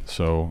 21.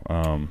 So,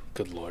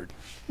 Good Lord.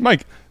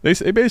 Mike, they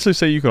basically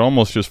say you could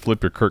almost just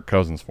flip your Kirk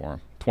Cousins for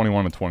him.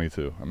 21 and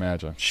 22.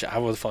 Imagine. I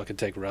would fucking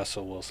take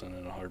Russell Wilson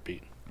in a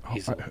heartbeat.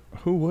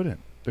 Who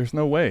wouldn't? There's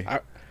no way.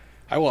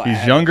 I will.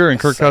 He's younger, and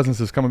Kirk Cousins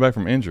is coming back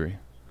from injury.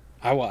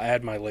 I will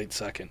add my late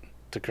second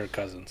to Kirk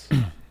Cousins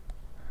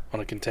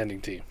on a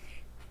contending team.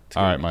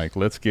 All right, Mike.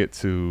 Let's get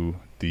to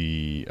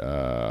the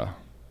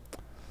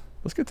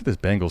this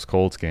Bengals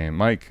Colts game,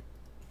 Mike.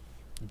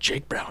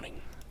 Jake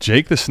Browning.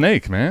 Jake the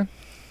Snake, man.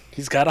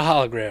 He's got a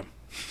hologram.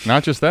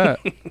 Not just that.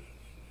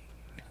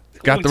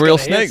 Got the real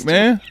snake,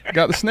 man.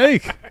 Got the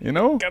snake. You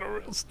know. Got a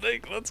real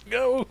snake. Let's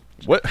go.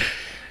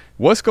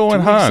 What's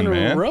going on,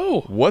 man?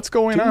 Row. What's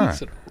going on?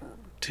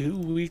 2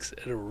 weeks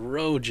in a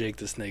row, Jake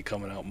the Snake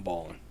coming out and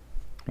balling.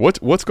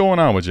 What's going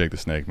on with Jake the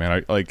Snake,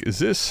 man? Is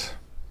this?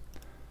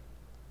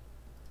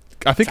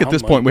 I think Sound at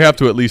this point we have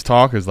to at least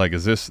talk. Is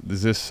this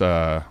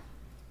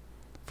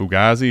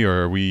Fugazi,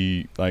 or are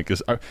we like?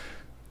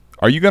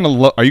 Are you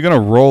gonna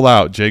roll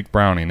out Jake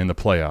Browning in the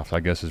playoffs?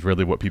 I guess is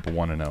really what people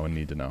want to know and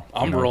need to know.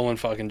 I'm rolling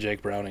fucking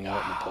Jake Browning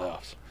out in the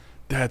playoffs.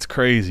 That's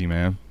crazy,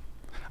 man.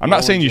 I'm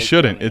not saying you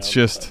shouldn't. It's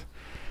just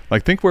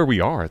like think where we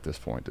are at this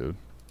point, dude.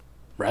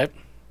 Right,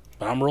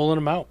 but I'm rolling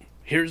him out.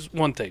 Here's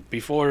one thing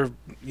before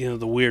the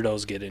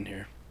weirdos get in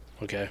here,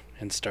 okay,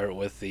 and start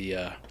with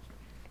the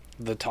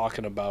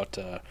talking about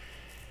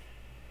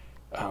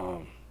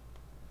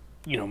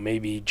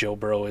maybe Joe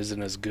Burrow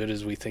isn't as good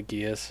as we think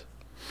he is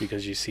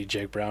because you see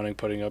Jake Browning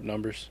putting up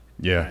numbers.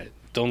 Yeah. Right.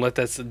 Don't let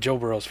that. Joe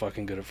Burrow's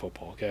fucking good at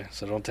football, okay?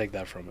 So don't take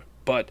that from it.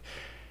 But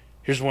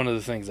here's one of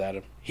the things,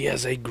 Adam. He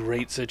has a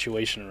great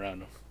situation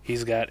around him.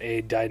 He's got a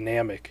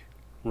dynamic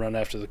run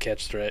after the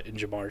catch threat in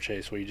Jamar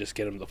Chase where you just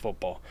get him the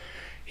football.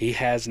 He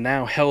has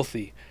now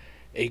healthy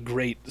a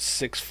great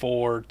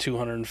 6'4",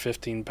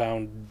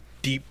 215-pound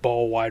deep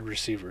ball wide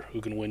receiver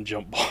who can win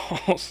jump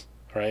balls,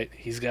 right?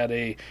 He's got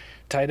a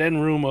tight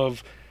end room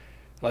of,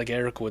 like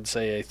Eric would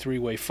say, a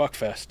three-way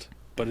fuckfest,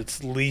 but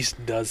it's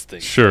least does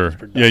things. Sure.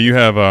 Yeah, you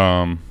have,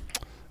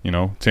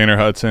 Tanner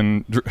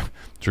Hudson,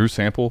 Drew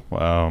Sample,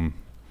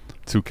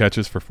 2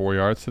 catches for 4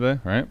 yards today,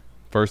 right?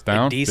 First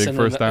down, big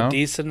first down. A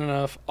decent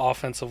enough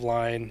offensive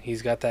line.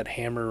 He's got that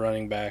hammer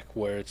running back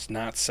where it's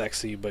not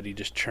sexy, but he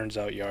just churns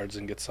out yards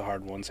and gets the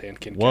hard ones and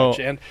can catch.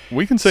 And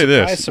we can say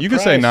this. You can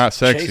say not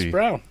sexy. Chase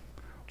Brown.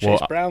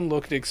 Chase Brown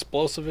looked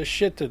explosive as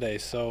shit today.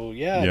 So,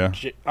 yeah.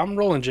 I'm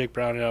rolling Jake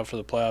Brown out for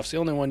the playoffs. The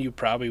only one you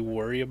probably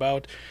worry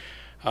about,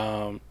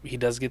 he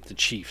does get the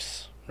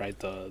Chiefs, right?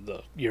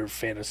 Your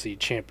fantasy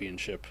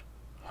championship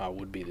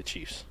would be the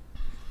Chiefs.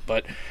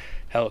 But,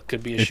 hell, it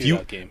could be a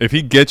shootout game. If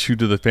he gets you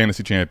to the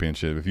fantasy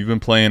championship, if you've been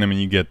playing him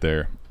and you get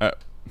there,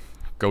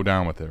 go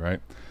down with it, right?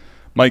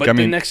 Mike,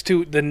 the next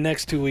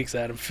 2 weeks,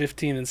 Adam,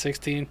 15 and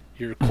 16,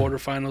 your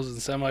quarterfinals and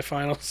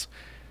semifinals,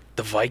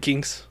 the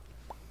Vikings,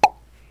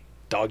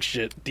 dog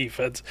shit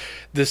defense,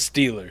 the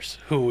Steelers,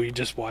 who we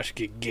just watched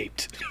get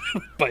gaped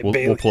by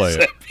Bailey. We'll play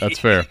it. That's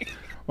fair.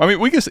 I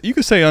mean, you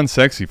could say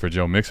unsexy for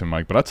Joe Mixon,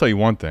 Mike, but I'll tell you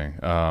one thing.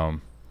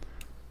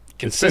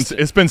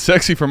 It's been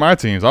sexy for my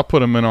teams. I'll put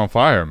them in on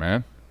fire,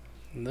 man.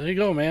 There you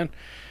go, man.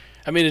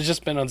 I mean, it's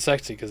just been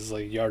unsexy because it's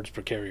like yards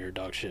per carry or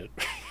dog shit.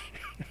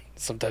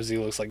 Sometimes he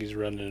looks like he's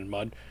running in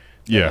mud.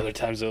 Yeah. Other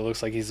times it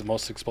looks like he's the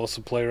most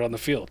explosive player on the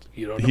field.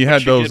 You don't know. He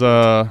had those.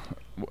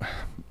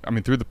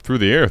 Through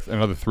the air,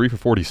 another 3 for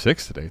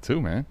 46 today too,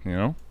 man. You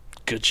know.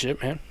 Good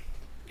shit, man.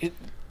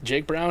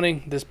 Jake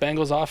Browning, this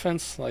Bengals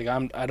offense,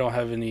 I don't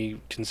have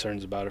any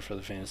concerns about it for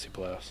the fantasy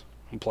playoffs.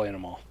 I'm playing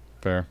them all.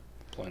 Fair.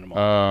 Playing them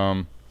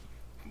all.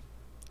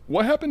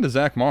 What happened to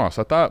Zach Moss?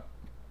 I thought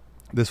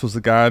this was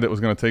the guy that was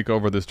going to take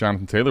over this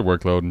Jonathan Taylor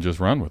workload and just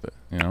run with it,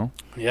 you know?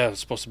 Yeah, it's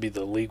supposed to be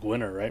the league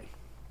winner, right?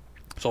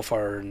 So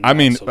far,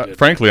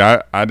 frankly,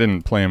 I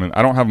didn't play him.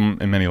 I don't have him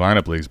in many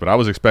lineup leagues, but I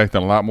was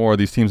expecting a lot more of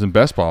these teams in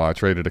best ball. I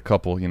traded a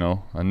couple,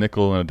 a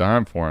nickel and a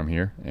dime for him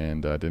here,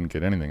 and didn't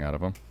get anything out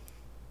of him.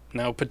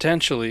 Now,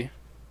 potentially,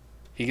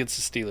 he gets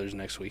the Steelers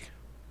next week,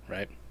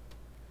 right?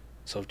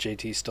 So if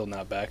JT's still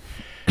not back,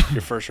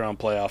 your first-round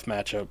playoff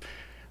matchup,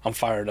 I'm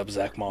firing up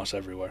Zach Moss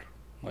everywhere.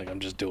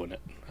 I'm just doing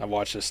it. I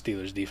watched the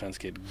Steelers defense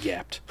get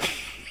gapped.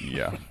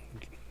 Yeah.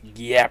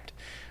 Gapped.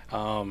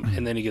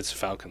 And then he gets the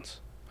Falcons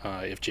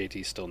if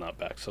JT's still not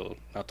back, so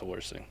not the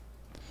worst thing.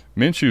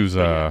 Minshew's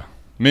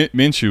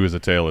Minshew is a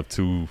tale of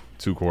two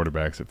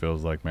quarterbacks, it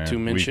feels like, man. Two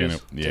Minshews?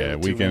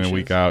 Week in and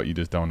week out, you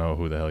just don't know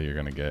who the hell you're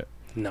going to get.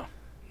 No.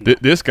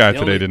 This guy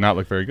today did not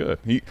look very good.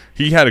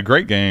 He had a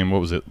great game,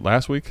 what was it,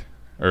 last week?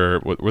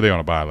 Or were they on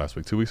a bye last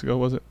week? 2 weeks ago,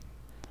 was it?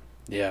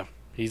 Yeah.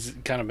 He's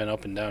kind of been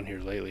up and down here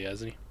lately,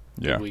 hasn't he?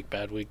 Yeah. Good week,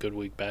 bad week, good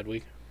week, bad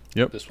week.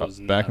 Yep. This was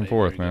back and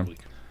forth, man.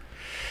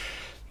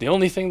 The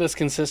only thing that's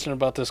consistent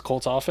about this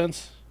Colts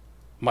offense,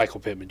 Michael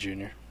Pittman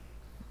Jr.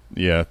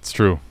 Yeah, it's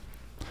true.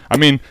 I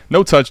mean,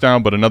 no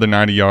touchdown, but another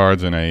 90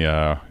 yards in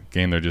a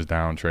game they're just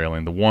down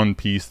trailing. The one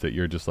piece that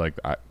you're just like,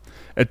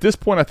 at this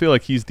point, I feel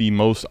like he's the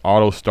most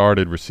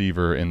auto-started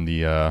receiver in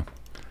the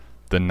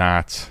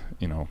not,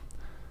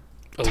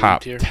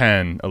 top tier?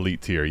 10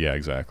 elite tier. Yeah,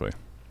 exactly.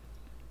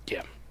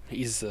 Yeah.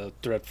 He's a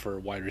threat for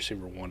wide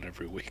receiver 1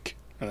 every week.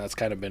 And that's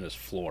kind of been his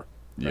floor.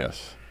 Right?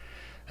 Yes.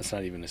 That's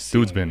not even his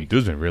ceiling.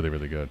 Dude's been really,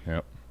 really good.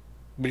 Yep.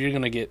 But you're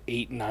going to get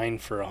 8-9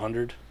 for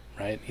 100,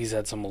 right? He's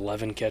had some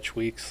 11 catch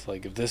weeks.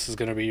 Like, if this is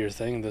going to be your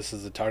thing, this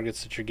is the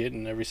targets that you're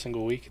getting every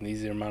single week, and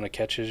these are the amount of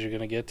catches you're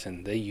going to get.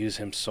 And they use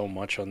him so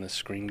much on this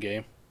screen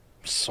game,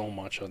 so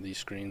much on these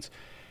screens.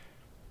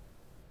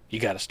 You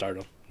got to start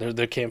him.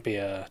 There can't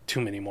be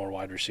too many more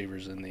wide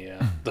receivers in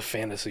the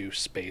fantasy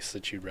space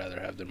that you'd rather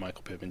have than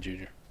Michael Pittman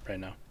Jr. right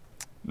now.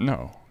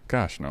 No.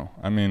 Gosh, no.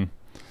 I mean,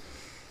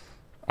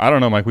 I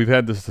don't know, Mike. We've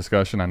had this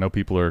discussion. I know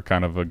people are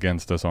kind of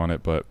against us on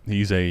it, but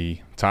he's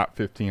a top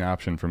 15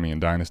 option for me in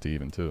Dynasty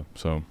even, too.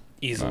 So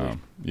Easily.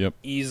 Yep.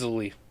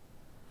 Easily.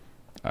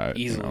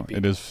 Easily.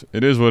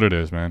 It is what it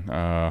is, man.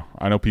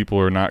 I know people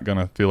are not going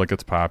to feel like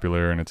it's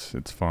popular and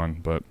it's fun,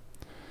 but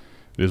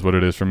it is what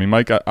it is for me.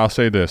 Mike, I'll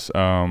say this.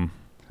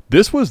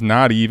 This was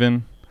not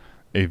even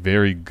a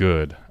very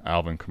good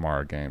Alvin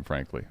Kamara game,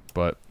 frankly,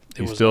 but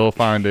he still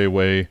found a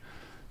way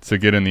to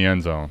get in the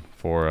end zone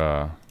for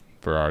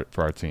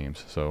our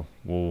teams. So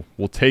we'll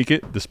take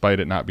it despite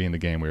it not being the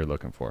game we were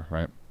looking for,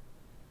 right?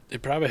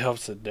 It probably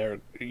helps that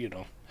Derek,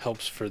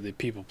 helps for the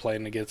people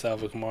playing against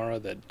Alvin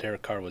Kamara that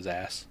Derek Carr was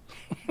ass.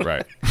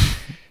 Right.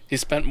 He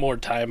spent more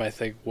time, I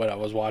think, when I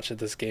was watching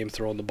this game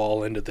throwing the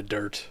ball into the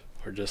dirt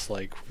or just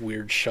like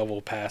weird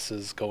shovel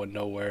passes going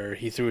nowhere.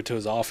 He threw it to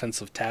his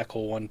offensive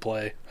tackle one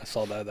play. I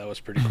saw that. That was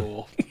pretty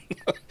cool.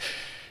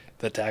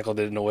 The tackle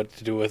didn't know what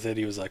to do with it.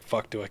 He was like,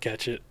 fuck, do I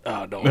catch it?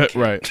 Oh, no, I can't.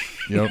 Right.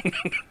 Yep.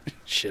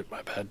 Shit,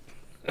 my bad.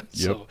 Yep.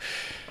 So,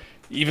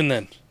 even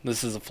then,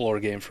 this is a floor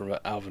game for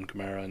Alvin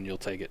Kamara, and you'll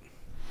take it.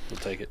 You'll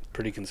take it.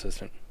 Pretty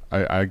consistent.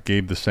 I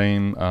gave the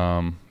same,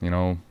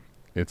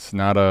 it's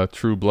not a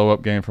true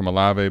blow-up game from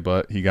Olave,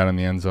 but he got in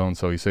the end zone,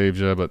 so he saved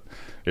you. But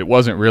it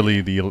wasn't really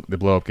the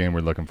blow-up game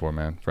we're looking for,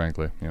 man,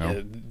 frankly.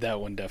 Yeah,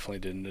 that one definitely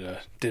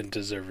didn't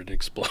deserve an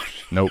explosion.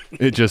 Nope.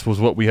 It just was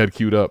what we had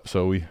queued up,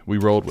 so we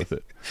rolled with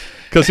it.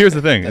 Because here's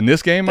the thing. In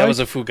this game, that Mike, was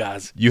a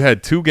fugazi. You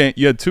had two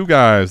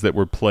guys that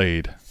were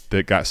played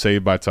that got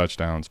saved by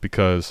touchdowns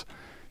because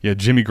you had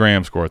Jimmy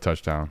Graham score a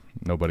touchdown.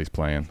 Nobody's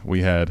playing.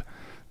 We had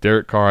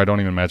Derek Carr. I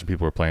don't even imagine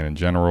people were playing in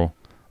general.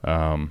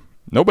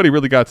 Nobody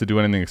really got to do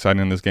anything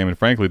exciting in this game. And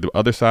frankly, the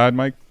other side,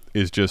 Mike,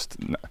 is just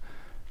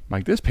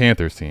Mike, this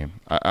Panthers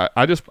team.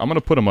 I'm going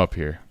to put them up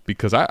here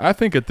because I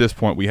think at this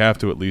point we have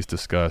to at least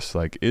discuss,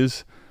 like,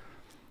 is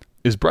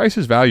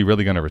Bryce's value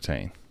really going to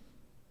retain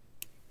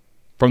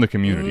from the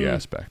community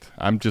aspect?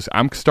 I'm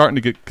starting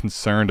to get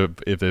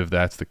concerned if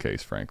that's the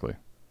case, frankly.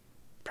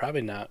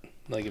 Probably not.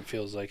 Like, it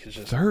feels like it's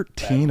just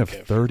 13 of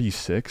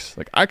 36.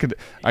 Like, I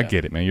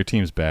get it, man. Your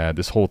team's bad.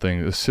 This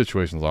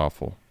situation's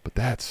awful, but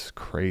that's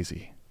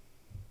crazy.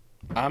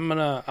 I'm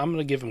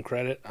gonna give him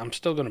credit. I'm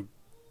still gonna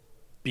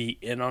be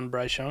in on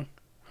Bryce Young.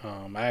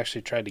 I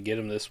actually tried to get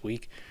him this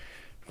week.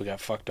 We got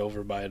fucked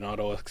over by an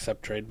auto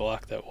accept trade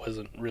block that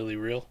wasn't really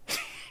real.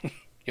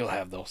 You'll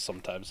have those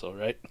sometimes, though,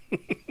 right?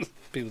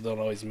 People don't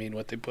always mean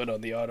what they put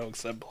on the auto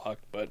accept block,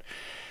 but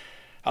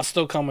I'll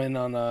still come in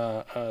on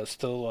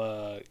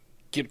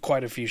get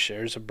quite a few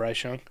shares of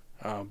Bryce Young.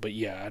 But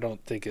yeah, I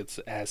don't think it's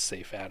as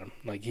safe at him.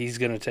 Like, he's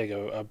gonna take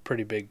a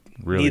pretty big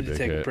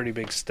a pretty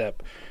big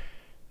step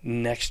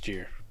next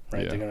year,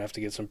 right? Yeah. They're gonna have to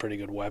get some pretty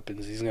good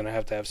weapons. He's gonna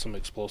have to have some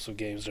explosive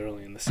games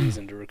early in the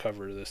season to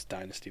recover this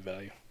dynasty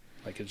value.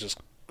 Like, it's just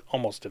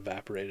almost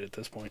evaporated at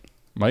this point.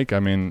 Mike, I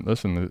mean,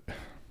 listen,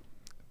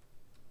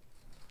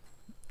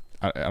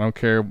 I don't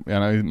care. I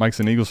know Mike's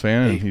an Eagles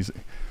fan, and he's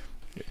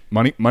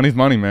money's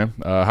money, man.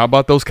 How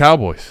about those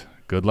Cowboys?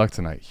 Good luck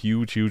tonight.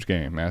 Huge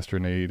game. Master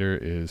Nader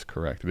is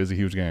correct. It is a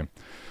huge game.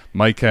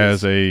 Mike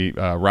has a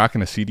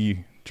rocking a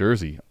CD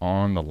jersey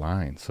on the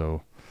line,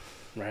 so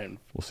right.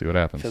 We'll see what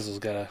happens. Fizzle's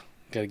gotta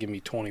give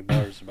me 20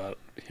 bars about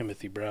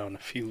Timothy Brown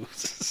if he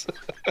loses.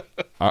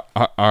 All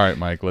right,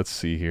 Mike. Let's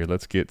see here.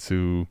 Let's get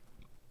to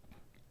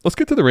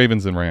the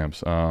Ravens and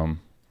Rams.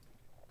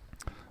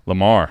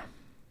 Lamar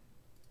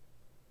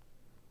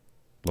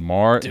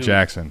Dude.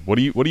 Jackson. What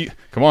do you?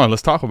 Come on,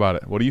 let's talk about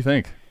it. What do you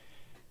think?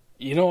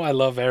 I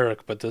love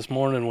Eric, but this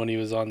morning when he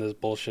was on this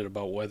bullshit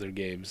about weather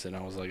games, and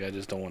I was like, I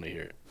just don't want to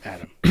hear it.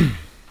 Adam,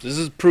 this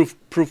is proof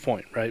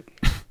point, right?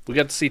 We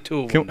got to see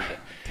two of them today.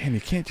 Damn,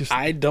 you can't just...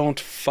 I don't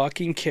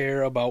fucking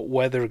care about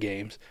weather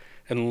games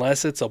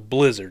unless it's a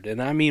blizzard.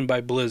 And I mean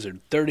by blizzard,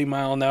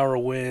 30-mile-an-hour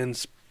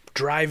winds,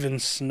 driving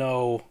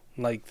snow.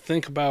 Like,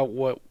 think about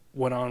what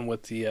went on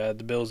with the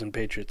Bills and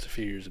Patriots a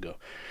few years ago.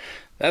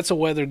 That's a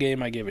weather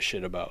game I give a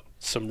shit about.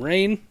 Some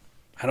rain,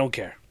 I don't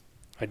care.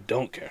 I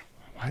don't care.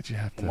 Why'd you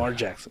have to... Lamar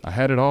Jackson. I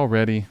had it all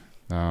ready.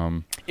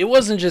 It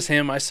wasn't just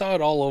him. I saw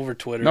it all over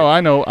Twitter. No, I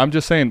know. I'm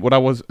just saying what I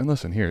was... And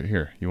listen,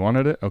 here. You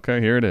wanted it?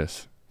 Okay, here it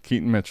is.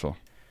 Keaton Mitchell.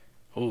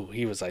 Oh,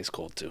 he was ice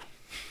cold too.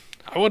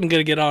 I wasn't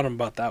gonna get on him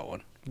about that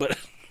one, but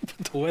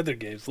the weather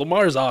games.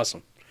 Lamar's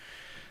awesome.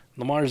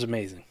 Lamar's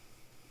amazing.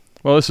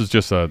 Well, this is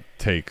just a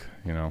take,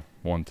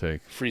 one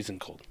take. Freezing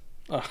cold.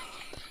 It's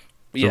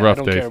a rough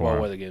day I don't care for about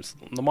him. Weather games.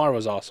 Lamar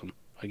was awesome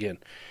again.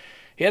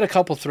 He had a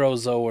couple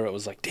throws, though, where it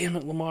was like, damn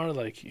it, Lamar,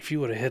 like, if you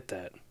would have hit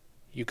that,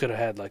 you could have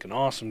had, like, an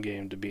awesome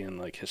game to being,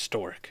 like,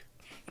 historic.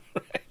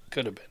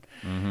 Could have been.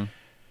 Mm-hmm.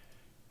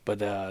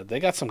 But they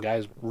got some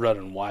guys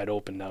running wide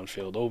open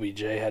downfield.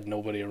 OBJ had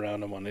nobody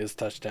around him on his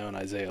touchdown.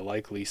 Isaiah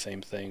Likely,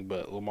 same thing.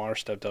 But Lamar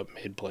stepped up,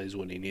 made plays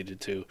when he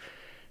needed to.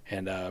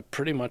 And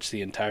pretty much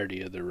the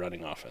entirety of their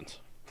running offense.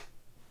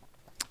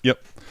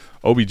 Yep.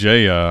 OBJ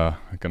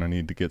going to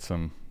need to get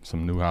some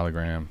new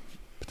hologram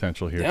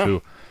potential here,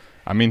 too.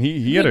 I mean,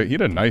 he had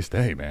a nice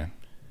day, man.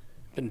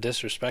 Been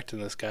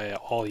disrespecting this guy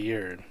all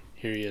year, and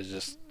here he is,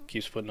 just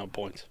keeps putting up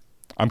points.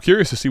 I'm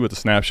curious to see what the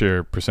snap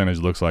share percentage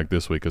looks like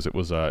this week, because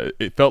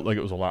it felt like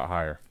it was a lot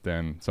higher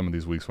than some of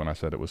these weeks when I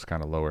said it was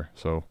kind of lower.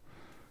 So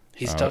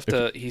he's tough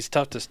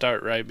to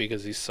start, right,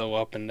 because he's so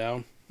up and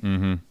down.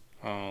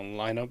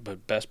 Lineup,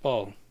 but best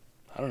ball,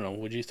 I don't know.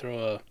 Would you throw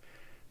a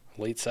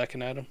late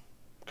second at him?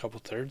 A couple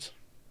thirds?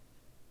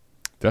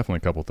 Definitely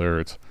a couple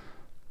thirds.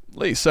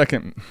 Late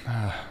second,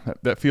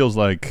 that feels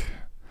like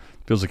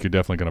you're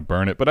definitely going to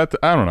burn it. But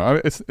I don't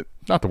know. It's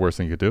not the worst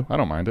thing you could do. I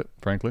don't mind it,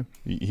 frankly.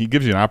 He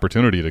gives you an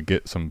opportunity to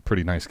get some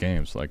pretty nice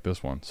games like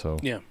this one. So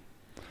yeah.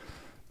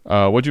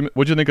 What'd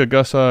you think of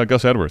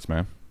Gus Edwards,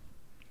 man?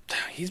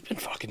 He's been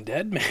fucking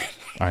dead, man.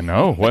 I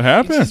know. What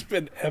happened? He's just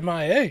been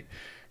MIA.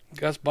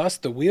 Gus bus.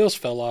 The wheels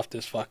fell off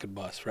this fucking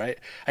bus, right?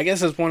 I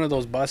guess it's one of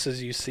those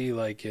buses you see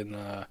like in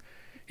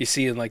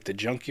like the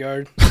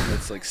junkyard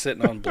that's like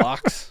sitting on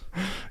blocks.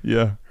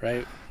 Yeah.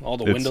 Right? All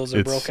the windows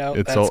are broke out.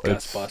 That's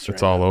Gus bus right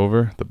It's all now.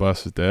 Over. The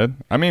bus is dead.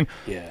 I mean,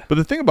 yeah. But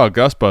the thing about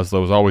Gus bus,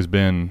 though, has always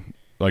been,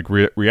 like,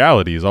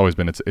 reality has always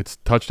been it's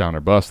touchdown or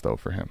bust, though,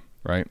 for him,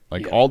 right?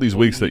 Like, all these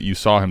weeks that you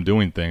saw him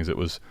doing things, it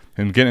was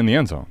him getting in the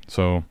end zone.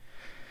 So,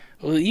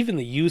 well, even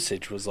the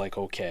usage was, like,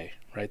 okay,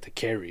 right? The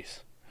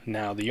carries.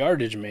 Now, the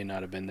yardage may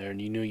not have been there,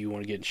 and you knew you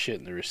weren't getting shit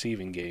in the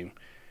receiving game.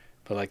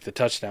 But, like, the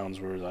touchdowns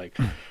were, like,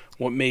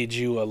 what made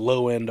you a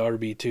low-end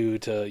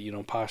RB2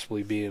 to,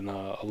 possibly being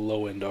a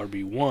low-end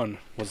RB1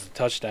 was the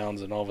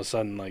touchdowns, and all of a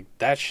sudden, like,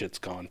 that shit's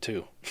gone,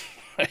 too.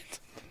 Right?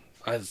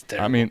 That's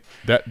terrible. I mean,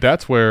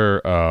 that's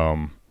where,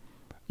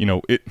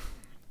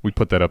 we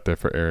put that up there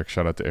for Eric.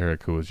 Shout out to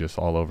Eric, who was just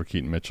all over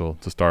Keaton Mitchell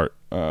to start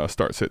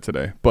sit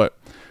today. But,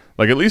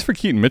 like, at least for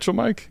Keaton Mitchell,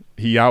 Mike,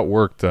 he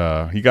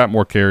outworked, he got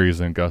more carries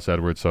than Gus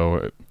Edwards,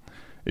 so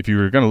if you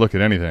were going to look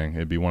at anything,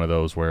 it'd be one of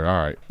those where,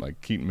 all right,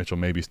 like Keaton Mitchell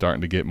may be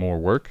starting to get more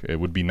work. It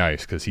would be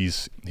nice because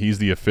he's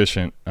the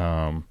efficient,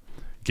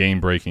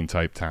 game-breaking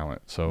type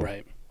talent. So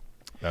right.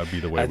 That would be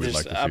the way we'd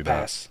like to see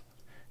pass.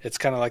 It's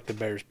kind of like the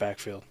Bears'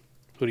 backfield.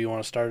 Who do you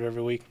want to start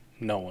every week?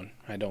 No one.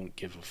 I don't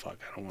give a fuck.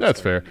 I don't want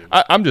That's to start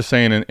fair. I'm just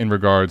saying in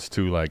regards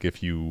to, like,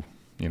 if you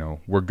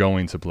were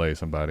going to play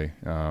somebody,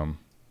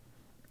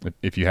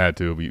 if you had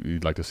to,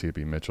 you'd like to see it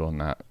be Mitchell and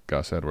not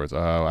Gus Edwards.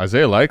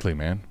 Isaiah Likely,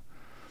 man.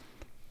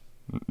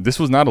 This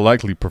was not a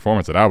likely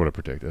performance that I would have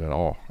predicted at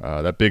all.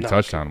 That big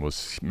touchdown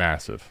was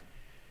massive.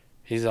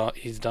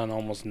 He's done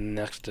almost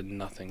next to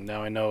nothing.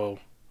 Now I know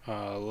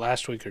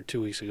last week or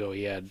 2 weeks ago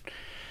he had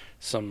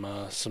some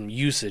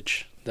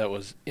usage that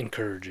was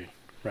encouraging,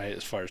 right,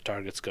 as far as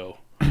targets go.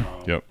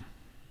 Yep.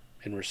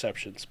 In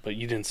receptions, but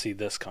you didn't see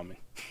this coming.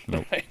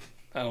 Nope. Right?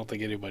 I don't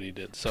think anybody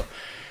did. So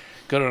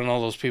good on all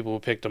those people who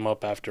picked him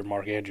up after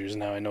Mark Andrews.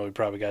 Now I know he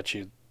probably got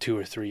you 2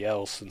 or 3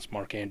 L's since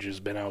Mark Andrews has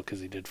been out because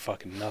he did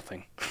fucking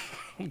nothing.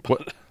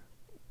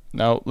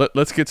 Now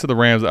let's get to the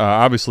Rams.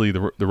 Obviously,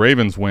 the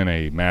Ravens win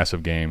a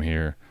massive game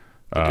here.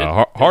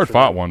 Hard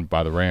fought one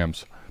by the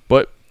Rams,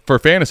 but for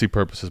fantasy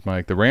purposes,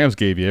 Mike, the Rams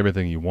gave you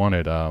everything you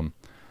wanted.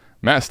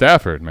 Matt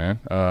Stafford, man.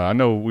 I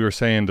know we were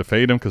saying to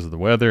fade him because of the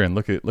weather, and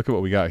look at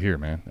what we got here,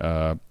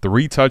 man.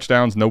 3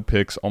 touchdowns, no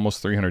picks,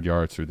 almost 300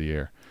 yards through the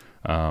air.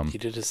 He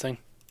did his thing.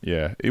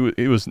 Yeah,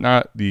 it was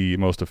not the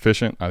most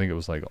efficient. I think it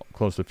was like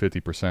close to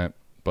 50%.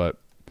 But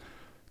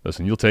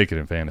listen, you'll take it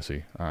in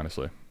fantasy,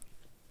 honestly.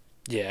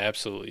 Yeah,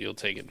 absolutely. You'll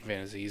take it in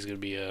fantasy. He's going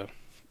to be a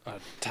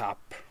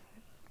top,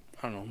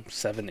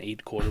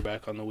 7-8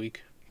 quarterback on the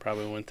week,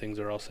 probably when things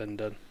are all said and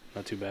done.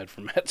 Not too bad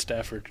for Matt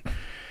Stafford,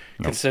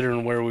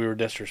 considering where we were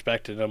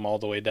disrespecting him all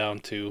the way down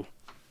to,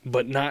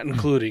 but not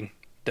including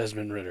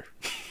Desmond Ridder.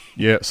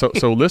 Yeah,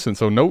 so listen,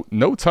 so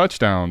no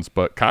touchdowns,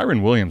 but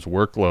Kyren Williams'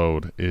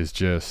 workload is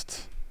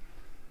just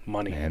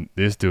money. Man,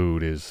 this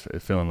dude is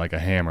feeling like a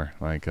hammer,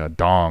 like a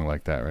dong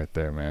like that right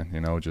there, man.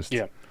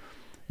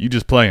 You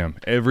just play him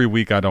every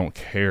week. I don't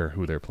care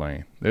who they're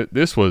playing.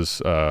 This was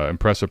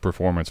impressive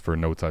performance for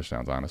no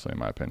touchdowns, honestly, in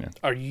my opinion.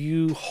 Are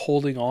you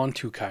holding on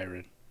to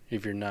Kyren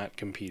if you're not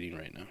competing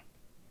right now?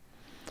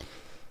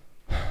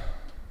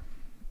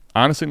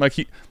 Honestly,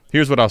 Mike,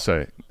 here's what I'll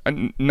say.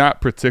 Not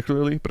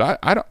particularly, but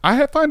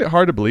I find it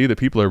hard to believe that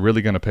people are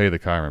really going to pay the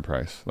Kyren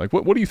price. Like,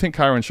 what do you think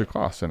Kyren should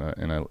cost in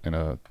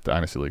a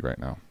dynasty league right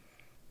now?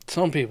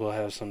 Some people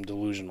have some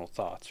delusional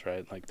thoughts,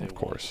 right? Like they of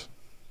course,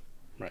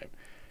 right.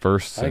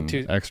 Firsts and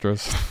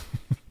extras.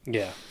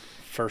 Yeah,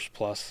 first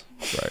plus.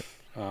 Right.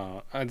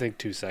 I think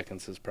 2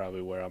 seconds is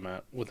probably where I'm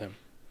at with him.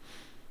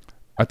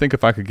 I think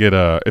if I could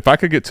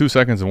get 2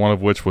 seconds and one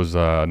of which was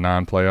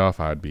non-playoff,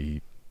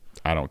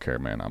 I don't care,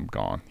 man. I'm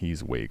gone.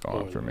 He's way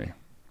gone for me.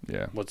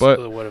 Yeah. What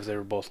if they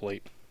were both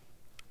late?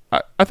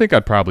 I think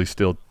I'd probably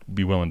still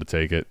be willing to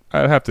take it.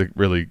 I'd have to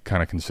really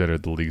kind of consider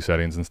the league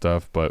settings and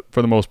stuff, but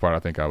for the most part, I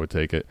think I would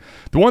take it.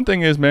 The one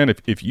thing is, man,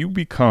 if you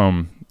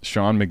become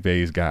Sean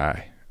McVay's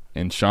guy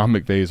and Sean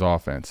McVay's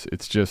offense,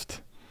 it's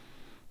just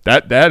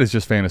that is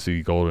just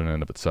fantasy gold in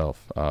and of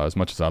itself. As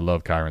much as I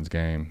love Kyron's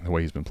game, the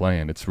way he's been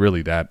playing, it's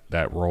really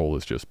that role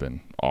has just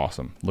been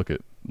awesome. Look at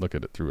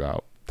it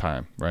throughout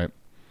time, right?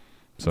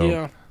 So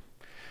yeah.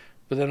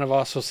 But then I've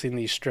also seen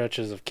these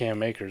stretches of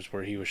Cam Akers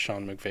where he was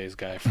Sean McVay's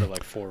guy for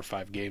like 4 or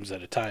 5 games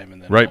at a time,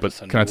 and then right. But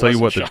can I tell you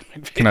what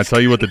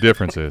the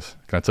difference is?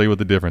 Can I tell you what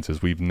the difference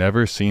is? We've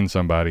never seen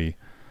somebody,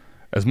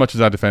 as much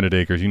as I defended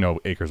Akers,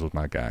 Akers was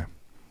my guy.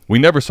 We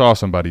never saw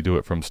somebody do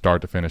it from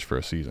start to finish for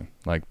a season.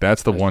 Like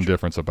that's the one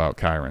difference about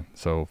Kyron.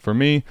 So for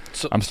me,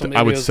 maybe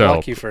I would it was sell.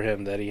 Lucky for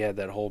him that he had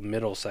that whole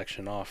middle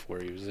section off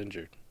where he was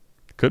injured.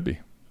 Could be.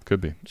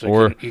 So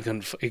or he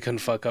couldn't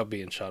fuck up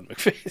being Sean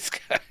McVay's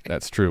guy.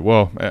 That's true.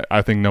 Well,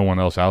 I think no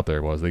one else out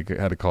there was. They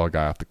had to call a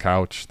guy off the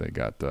couch. They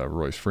got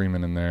Royce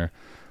Freeman in there,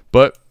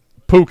 but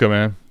Puka,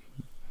 man,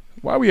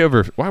 why we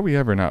ever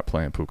not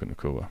playing Puka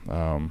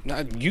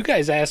Nacua? You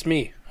guys asked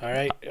me. All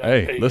right.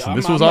 Hey, listen,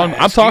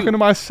 I'm talking to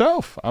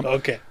myself.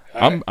 Okay.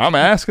 I'm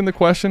asking the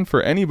question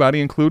for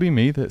anybody, including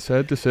me, that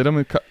said to sit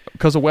him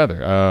because of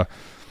weather.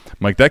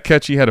 Like that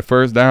catch, he had a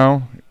first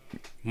down,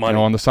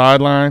 on the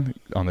sideline,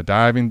 on the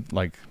diving,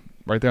 like.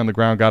 Right there on the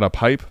ground, got a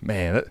pipe.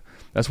 Man,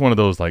 that's one of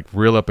those, like,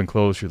 real up and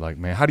close. You're like,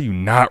 man, how do you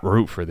not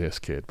root for this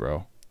kid,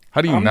 bro? How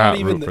do you not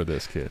root for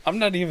this kid? I'm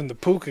not even the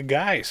Puka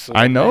guy, so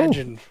I know.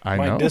 Imagine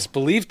my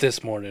disbelief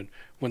this morning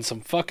when some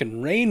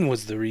fucking rain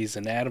was the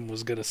reason Adam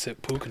was going to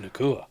sit Puka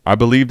Nacua. I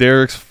believe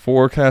Eric's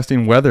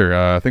forecasting weather.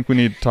 I think we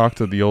need to talk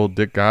to the old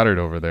Dick Goddard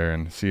over there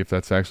and see if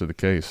that's actually the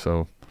case.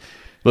 So,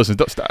 listen,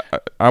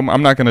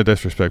 I'm not going to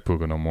disrespect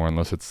Puka no more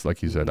unless it's,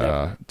 like you said,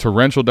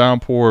 torrential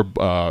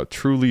downpour,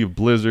 truly a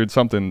blizzard,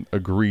 something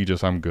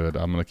egregious. I'm good.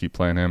 I'm going to keep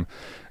playing him.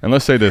 And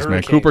let's say this,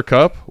 man. Cooper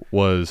Kupp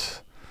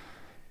was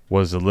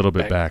a little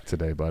bit back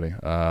today, buddy.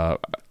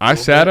 I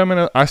sat him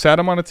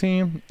on a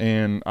team,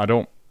 and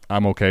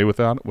I'm okay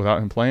without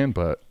him playing,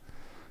 but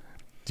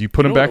do you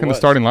put him back in the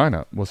starting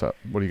lineup? What's up?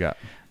 What do you got?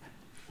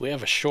 We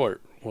have a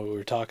short, what we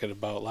were talking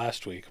about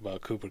last week,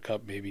 about Cooper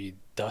Kupp maybe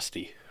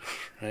dusty.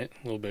 Right?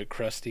 A little bit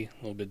crusty, a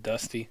little bit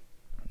dusty.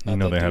 They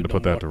had to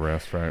put that to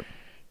rest, right?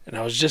 And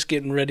I was just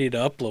getting ready to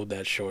upload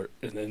that short,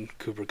 and then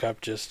Cooper Kupp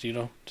just,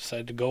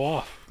 decided to go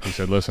off. He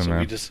said, listen, man,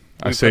 we put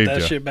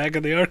that shit back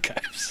in the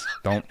archives.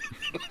 Don't.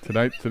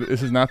 Tonight,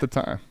 this is not the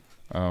time.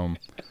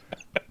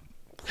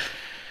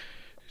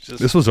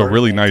 This was a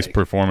really nice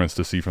performance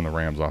to see from the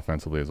Rams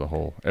offensively as a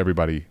whole.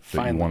 Everybody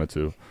that you wanted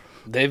to.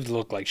 They've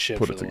looked like shit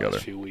for the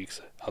last few weeks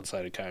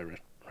outside of Kyron,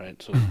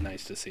 right? So it's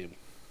nice to see him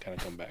kind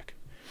of come back.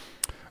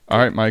 All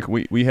right, Mike.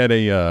 We had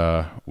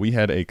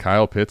a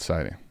Kyle Pitts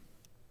sighting,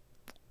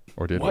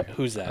 or did we?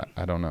 Who's that?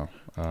 I don't know.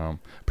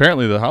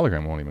 Apparently, the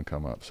hologram won't even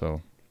come up,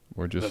 so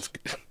we're just.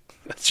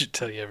 That should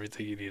tell you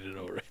everything you need to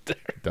know right there.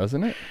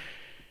 Doesn't it?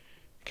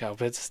 Kyle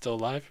Pitts is still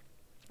alive?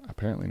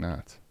 Apparently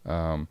not.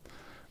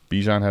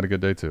 Bijan had a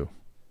good day too.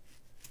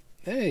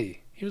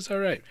 Hey, he was all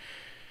right.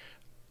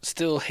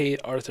 Still hate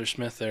Arthur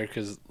Smith there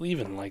because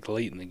even like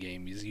late in the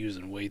game, he's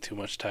using way too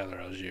much Tyler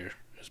Algier.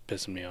 It's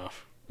pissing me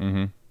off.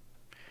 Mm-hmm.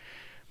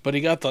 But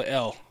he got the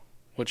L,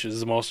 which is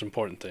the most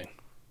important thing.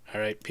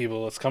 All right,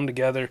 people, let's come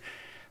together.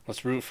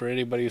 Let's root for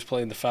anybody who's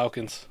playing the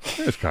Falcons.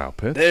 There's Kyle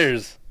Pitts.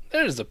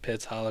 There's a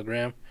Pitts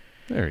hologram.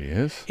 There he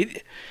is.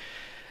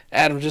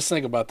 Adam, just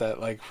think about that.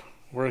 Like,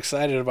 we're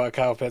excited about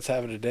Kyle Pitts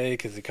having a day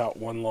because he caught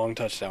one long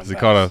touchdown. He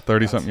caught a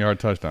 30-something yard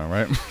touchdown,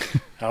 right?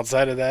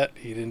 Outside of that,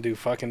 he didn't do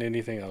fucking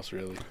anything else,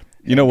 really.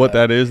 You know what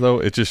that is, though?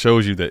 It just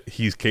shows you that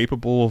he's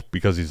capable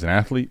because he's an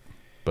athlete.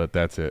 But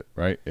that's it,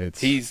 right?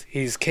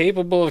 He's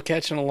capable of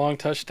catching a long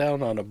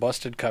touchdown on a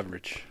busted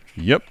coverage.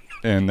 Yep,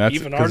 and that's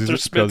even Arthur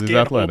Smith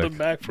can't hold him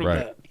back from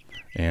that.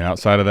 And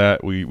outside of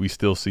that, we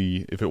still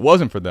see if it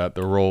wasn't for that,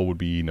 the role would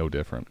be no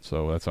different.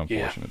 So that's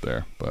unfortunate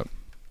there. But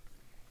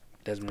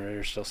Desmond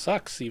Ridder still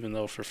sucks, even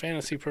though for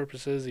fantasy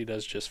purposes he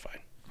does just fine.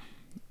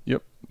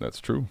 Yep,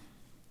 that's true.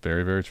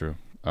 Very, very true.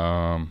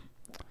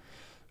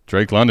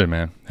 Drake London,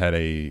 man, had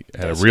a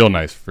real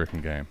nice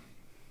freaking game.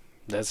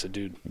 That's a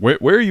dude. Where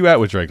are you at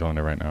with Drake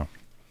London right now?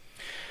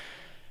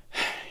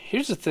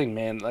 Here's the thing,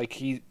 man. Like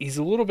he's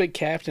a little bit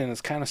capped and it's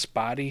kind of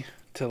spotty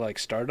to like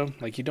start him.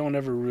 Like you don't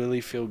ever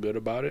really feel good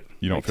about it.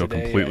 You don't feel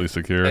completely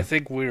secure. I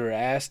think we were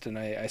asked, and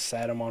I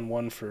sat him on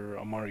one for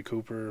Amari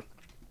Cooper.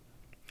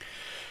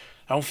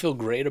 I don't feel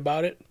great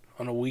about it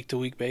on a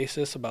week-to-week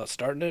basis about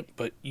starting it,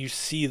 but you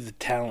see the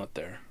talent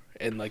there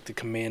and like the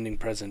commanding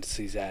presence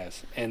he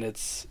has. And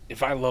it's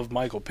if I love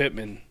Michael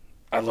Pittman,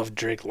 I love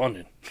Drake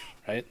London.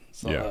 Right?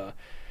 So, yeah,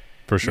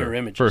 for sure.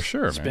 Images, for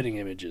sure, man. Spitting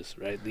images,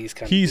 right? These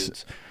kind of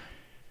dudes.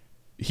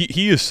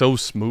 He is so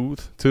smooth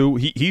too.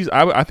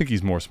 I think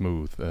he's more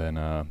smooth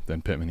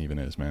than Pittman even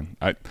is, man.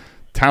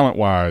 Talent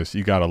wise,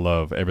 you gotta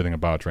love everything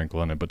about Drake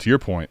London. But to your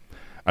point,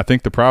 I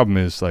think the problem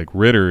is like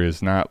Ridder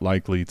is not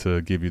likely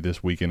to give you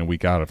this week in and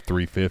week out of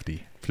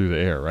 350. through the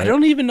air, right? I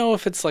don't even know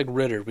if it's like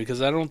Ritter,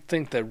 because I don't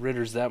think that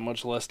Ritter's that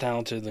much less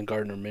talented than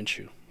Gardner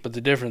Minshew. But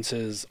the difference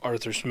is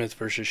Arthur Smith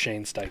versus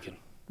Shane Steichen.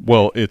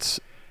 Well, it's.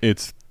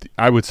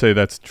 I would say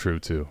that's true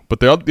too.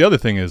 But the other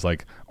thing is,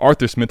 like,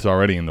 Arthur Smith's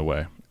already in the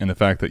way, and the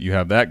fact that you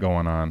have that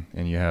going on,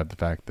 and you have the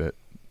fact that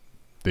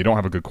they don't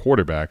have a good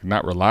quarterback,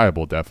 not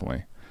reliable,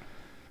 definitely.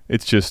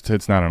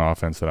 It's not an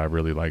offense that I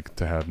really like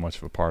to have much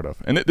of a part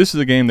of. And this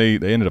is a game they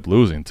ended up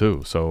losing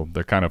too, so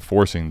they're kind of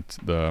forcing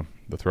the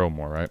throw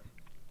more, right?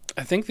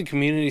 I think the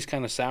community's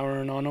kind of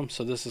souring on him,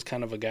 so this is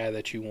kind of a guy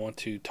that you want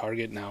to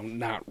target now,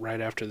 not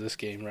right after this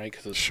game, right?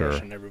 Because it's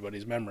fresh in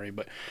everybody's memory.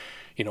 But,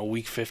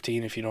 week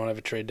 15, if you don't have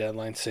a trade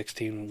deadline,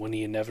 16, when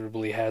he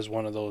inevitably has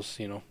one of those,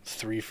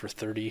 3 for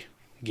 30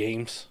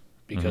 games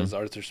because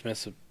Arthur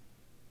Smith's a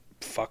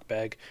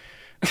fuckbag,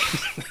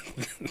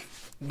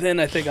 then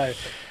I think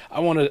I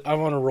want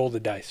to roll the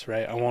dice,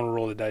 right? I want to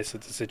roll the dice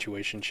that the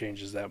situation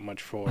changes that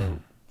much for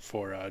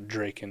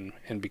Drake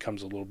and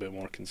becomes a little bit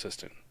more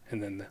consistent.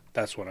 And then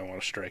that's when I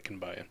want to strike and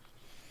buy in.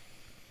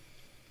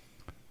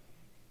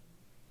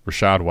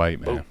 Rashad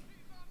White, man. Boom.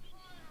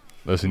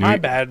 Listen, My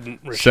bad,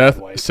 Rashad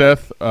White.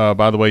 Seth,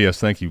 by the way, yes,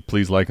 thank you.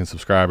 Please like and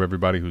subscribe,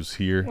 everybody who's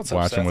here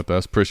watching with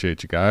us.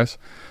 Appreciate you guys.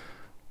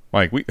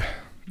 Mike,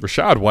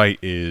 Rashad White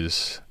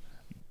is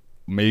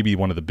maybe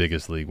one of the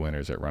biggest league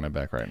winners at running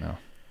back right now.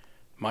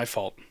 My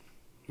fault,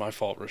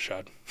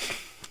 Rashad.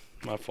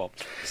 My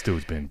fault. This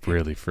dude's been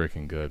really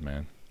freaking good,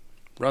 man.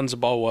 Runs the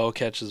ball well,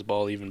 catches the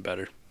ball even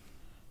better.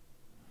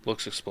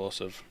 Looks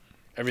explosive.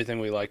 Everything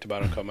we liked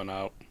about him coming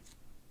out.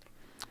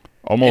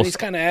 Almost. And he's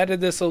kind of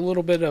added this a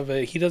little bit of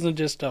he doesn't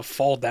just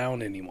fall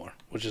down anymore,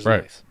 which is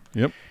nice.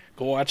 Yep.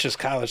 Go watch his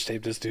college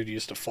tape. This dude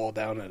used to fall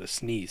down at a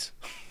sneeze,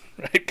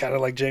 right? Kind of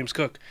like James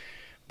Cook.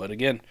 But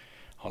again,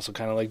 also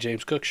kind of like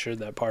James Cook, shored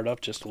that part up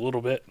just a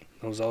little bit.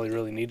 That was all he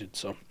really needed.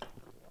 So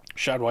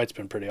Rashad White's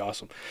been pretty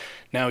awesome.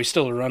 Now he's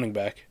still a running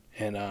back,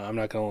 and I'm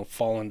not going to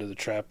fall into the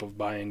trap of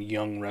buying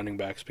young running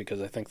backs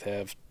because I think they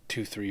have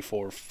 2, 3,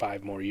 4,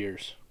 5 more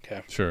years.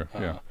 Okay. Sure.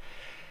 Yeah.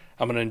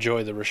 I'm going to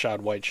enjoy the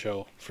Rashad White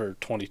show for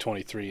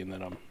 2023, and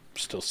then I'm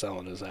still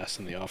selling his ass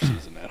in the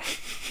offseason now.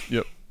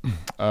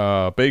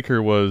 Yep.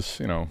 Baker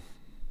was,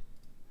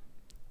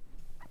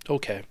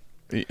 okay.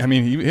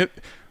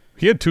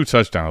 He had 2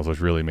 touchdowns,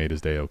 which really made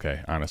his day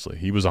okay, honestly.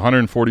 He was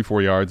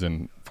 144 yards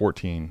and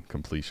 14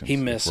 completions. He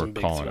missed some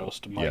big throws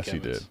to Mike Evans.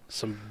 Evans. Yes, he did.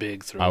 Some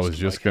big throws. I was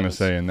just going to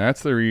say, and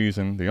that's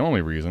the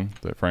only reason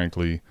that,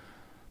 frankly,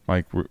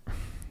 Mike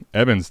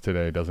Evans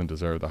today doesn't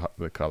deserve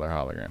the color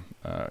hologram.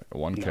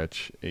 One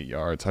catch, 8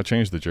 yards. I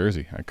changed the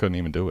jersey. I couldn't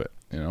even do it,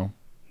 No.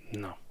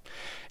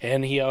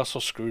 And he also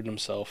screwed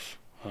himself.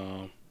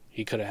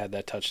 He could have had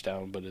that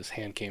touchdown, but his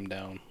hand came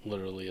down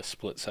literally a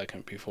split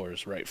second before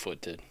his right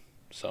foot did.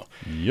 So,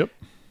 yep.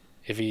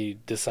 If he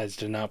decides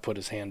to not put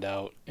his hand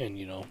out and,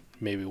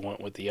 maybe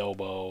went with the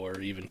elbow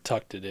or even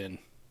tucked it in,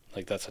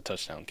 like that's a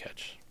touchdown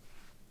catch.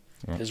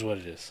 Yeah. Is what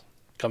it is.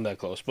 Come that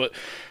close. But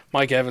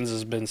Mike Evans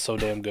has been so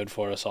damn good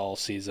for us all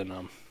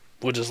season.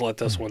 We'll just let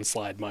this one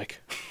slide, Mike.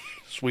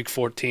 It's week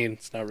 14.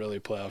 It's not really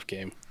a playoff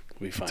game.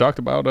 We'll be fine. We talked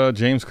about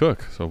James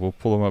Cook, so we'll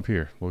pull him up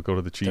here. We'll go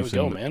to the Chiefs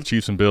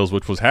and Bills,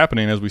 which was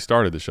happening as we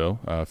started the show,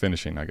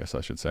 finishing, I guess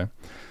I should say.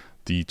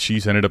 The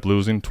Chiefs ended up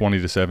losing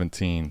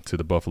 20-17 to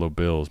the Buffalo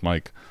Bills.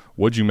 Mike,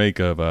 what'd you make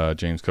of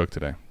James Cook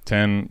today?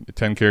 10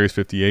 carries,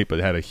 58, but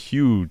had a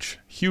huge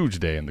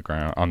day in the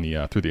ground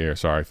through the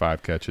air.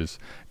 5 catches,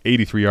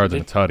 83 yards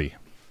and a tutty.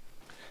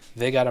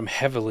 They got him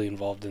heavily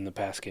involved in the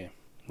pass game,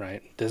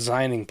 right?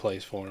 Designing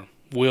plays for him,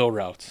 wheel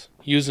routes,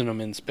 using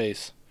them in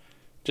space,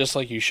 just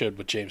like you should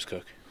with James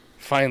Cook.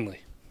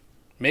 Finally,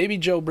 maybe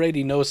Joe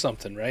Brady knows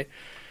something, right?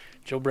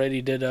 Joe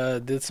Brady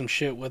did some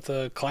shit with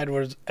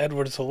Clyde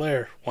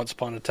Edwards-Helaire once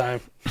upon a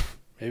time.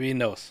 Maybe he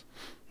knows.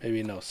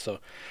 So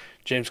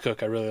James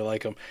Cook, I really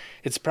like him.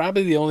 It's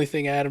probably the only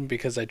thing, Adam,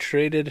 because I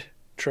traded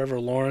Trevor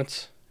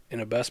Lawrence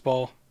in a best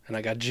ball, and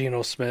I got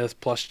Geno Smith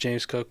plus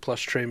James Cook plus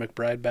Trey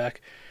McBride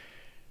back.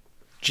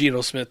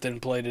 Geno Smith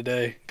didn't play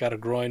today. Got a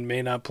groin,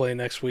 may not play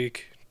next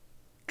week.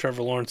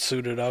 Trevor Lawrence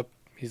suited up.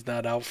 He's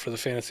not out for the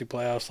fantasy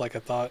playoffs like I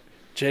thought.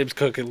 James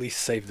Cook at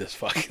least saved this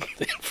fucking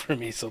thing for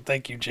me, so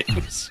thank you,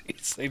 James. He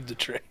saved the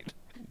trade.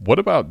 What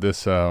about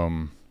this?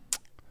 What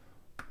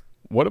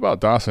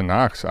about Dawson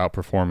Knox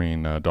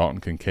outperforming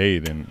Dalton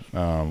Kincaid in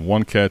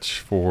 1 catch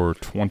for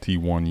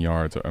 21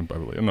 yards?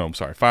 No, I'm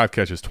sorry, 5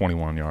 catches,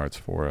 21 yards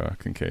for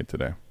Kincaid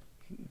today.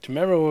 Do you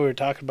remember when we were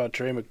talking about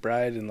Trey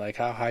McBride and like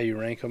how high you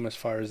rank him as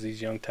far as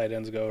these young tight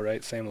ends go,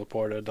 right? Sam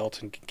Laporta,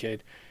 Dalton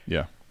Kincaid.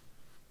 Yeah.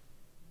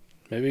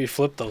 Maybe you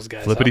flip those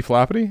guys. Flippity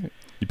floppity?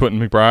 You putting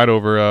McBride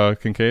over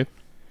Kincaid?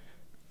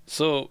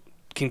 So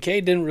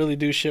Kincaid didn't really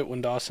do shit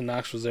when Dawson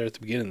Knox was there at the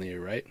beginning of the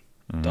year, right?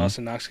 Mm-hmm.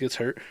 Dawson Knox gets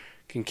hurt.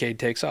 Kincaid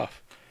takes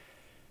off.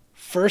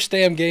 First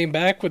damn game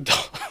back with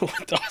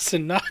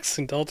Dawson Knox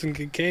and Dalton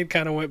Kincaid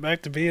kind of went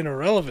back to being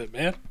irrelevant,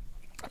 man.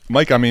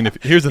 Mike, I mean,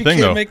 here's the thing,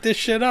 though. You can't make this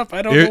shit up.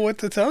 I don't know what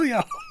to tell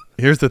y'all.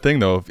 Here's the thing,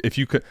 though. If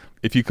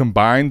you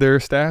combine their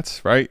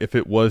stats, right? If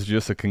it was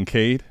just a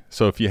Kincaid,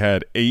 so if you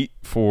had 8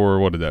 for,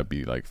 what did that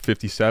be, like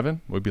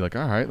 57? We'd be like,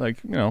 all right,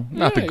 like,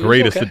 not the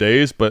greatest of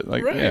days, but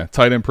like,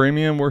 tight end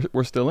premium,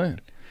 we're still in.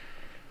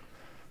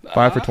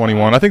 5 for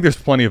 21. I think there's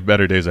plenty of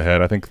better days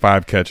ahead. I think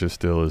 5 catches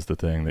still is the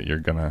thing that you're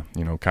gonna,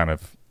 kind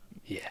of.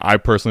 Yeah. I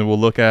personally will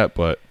look at,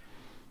 but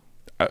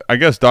I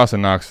guess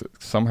Dawson Knox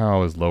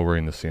somehow is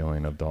lowering the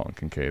ceiling of Dalton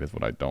Kincaid is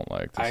what I don't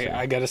like to see.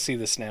 I got to see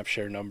the snap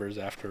share numbers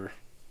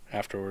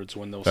afterwards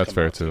when those That's come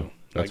fair out too.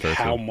 Like That's fair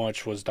how too.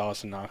 much was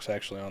Dawson Knox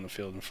actually on the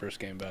field in the first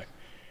game back?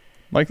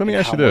 Mike, let me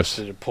ask you this.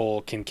 How much did it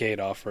pull Kincaid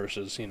off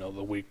versus,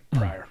 the week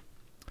prior?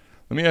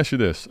 Let me ask you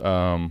this.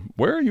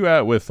 Where are you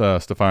at with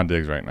Stephon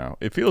Diggs right now?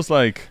 It feels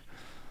like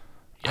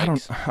I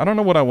don't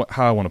know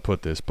how I want to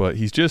put this, but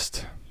he's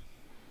just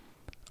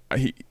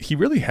he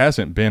really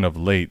hasn't been of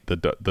late the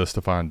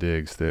Stephon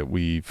Diggs that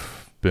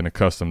we've been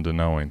accustomed to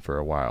knowing for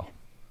a while.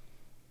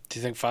 Do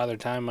you think Father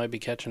Time might be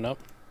catching up?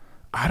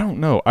 I don't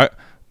know.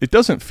 It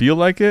doesn't feel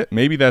like it.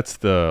 Maybe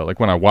that's like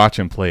when I watch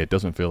him play, it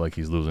doesn't feel like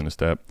he's losing a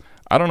step.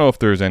 I don't know if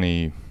there's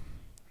any.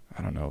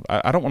 I don't know.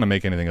 I don't want to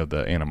make anything of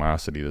the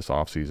animosity this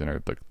offseason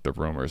or the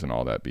rumors and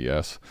all that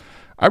BS.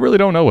 I really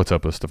don't know what's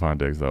up with Stephon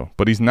Diggs though.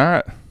 But he's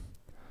not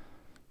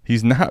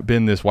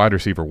been this wide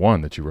receiver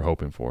 1 that you were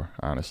hoping for,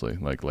 honestly,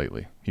 like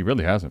lately. He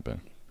really hasn't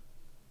been.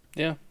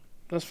 Yeah,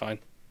 that's fine.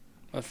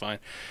 That's fine.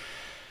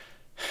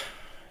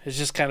 It's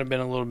just kind of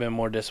been a little bit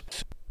more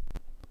disciplined.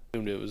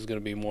 It was going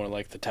to be more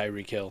like the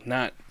Tyreek Hill.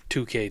 Not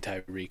 2K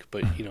Tyreek,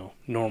 but,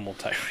 normal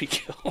Tyreek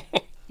Hill.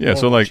 Yeah,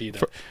 so like,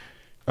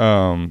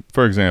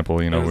 for example,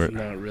 it's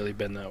not really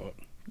been that way.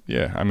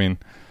 Yeah, I mean,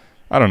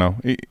 I don't know.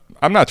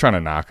 I'm not trying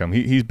to knock him.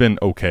 He's been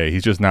okay.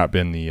 He's just not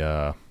been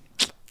the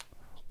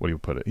what do you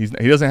put it?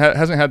 He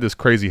hasn't had this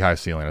crazy high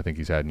ceiling I think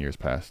he's had in years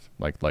past.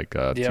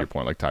 To your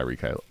point, like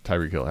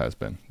Tyreek Hill has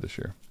been this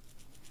year.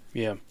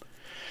 Yeah.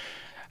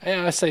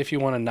 I say if you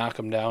want to knock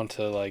him down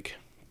to like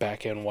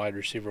back end wide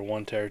receiver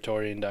 1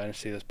 territory in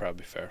Dynasty, that's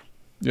probably fair.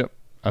 Yep,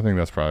 I think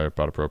that's probably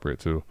about appropriate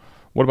too.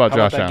 What about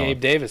Josh Allen? Gabe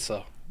Davis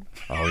though?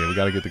 Oh yeah, we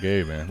got to get the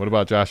Gabe, man. What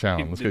about Josh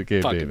Allen? Let's get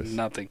Gabe Davis.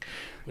 Nothing.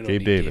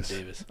 Gabe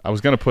Davis. I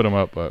was gonna put him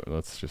up, but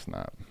let's just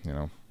not.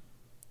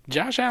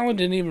 Josh Allen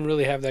didn't even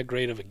really have that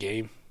great of a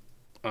game,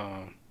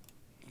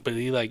 but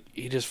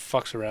he just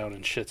fucks around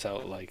and shits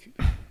out like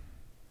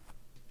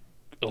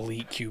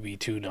elite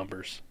QB2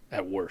 numbers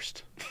at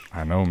worst.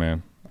 I know,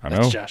 man.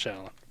 That's Josh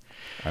Allen.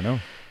 I know.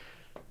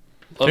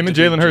 Him and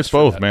Jalen Hurts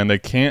both, man. They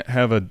can't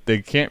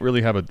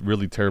really have a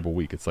really terrible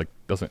week.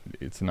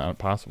 It's not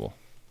possible.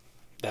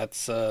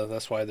 That's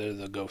why they're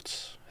the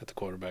GOATs at the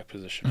quarterback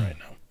position right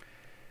now.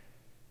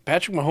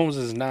 Patrick Mahomes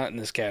is not in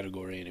this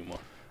category anymore.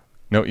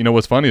 No, you know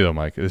what's funny though,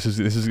 Mike? This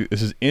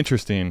is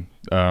interesting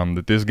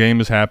that this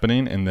game is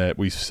happening and that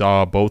we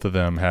saw both of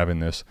them having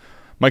this.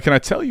 Mike, can I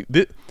tell you?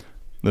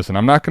 Listen,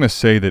 I'm not going to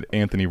say that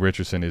Anthony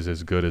Richardson is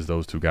as good as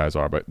those two guys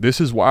are, but this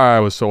is why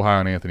I was so high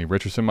on Anthony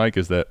Richardson, Mike,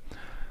 is that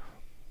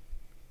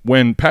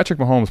when Patrick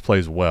Mahomes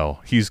plays well,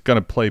 he's going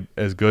to play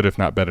as good, if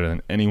not better,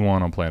 than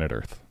anyone on planet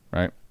Earth,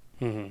 right?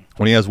 Mm-hmm.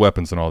 When he has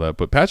weapons and all that.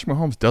 But Patrick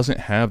Mahomes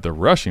doesn't have the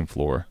rushing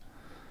floor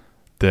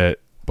that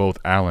both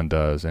Allen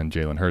does and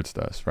Jalen Hurts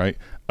does, right?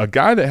 A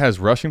guy that has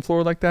rushing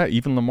floor like that,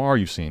 even Lamar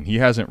you've seen, he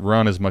hasn't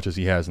run as much as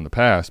he has in the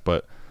past,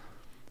 but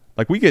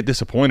like we get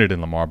disappointed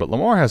in Lamar, but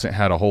Lamar hasn't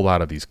had a whole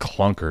lot of these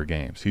clunker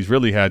games. He's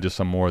really had just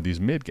some more of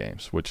these mid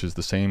games, which is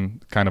the same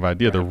kind of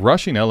idea. Right. The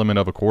rushing element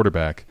of a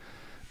quarterback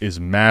is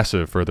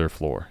massive for their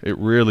floor. It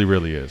really,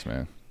 really is,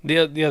 man. The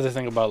other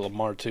thing about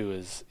Lamar too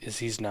is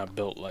he's not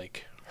built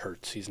like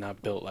Hurts. He's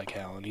not built like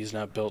Allen. He's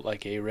not built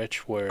like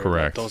A-Rich, where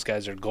like, those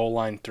guys are goal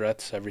line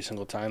threats every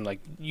single time. Like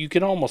you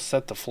can almost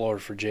set the floor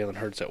for Jalen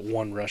Hurts at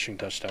 1 rushing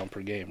touchdown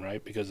per game,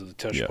 right? Because of the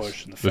tush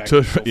push and the fact that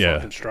he's so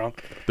fucking strong.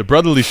 The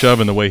brotherly shove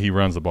and the way he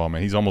runs the ball,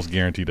 man, he's almost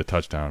guaranteed a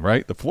touchdown,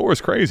 right? The floor is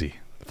crazy.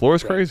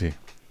 Crazy.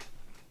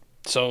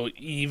 So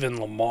even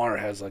Lamar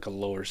has like a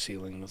lower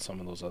ceiling than some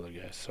of those other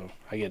guys. So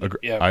I get it.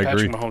 I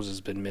Patrick agree. Mahomes has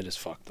been mid as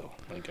fuck though.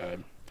 Like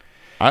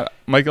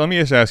Mike, let me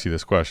just ask you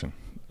this question.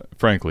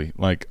 Frankly,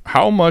 like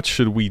how much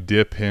should we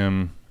dip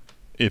him,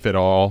 if at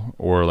all,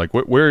 or like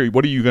what are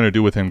you going to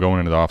do with him going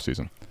into the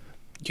offseason?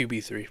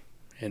 QB3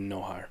 and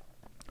no higher.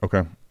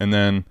 Okay. And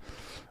then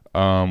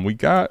we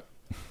got,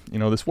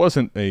 this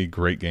wasn't a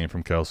great game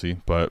from Kelsey,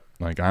 but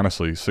like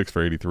honestly, 6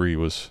 for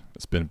 83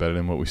 it's been better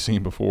than what we've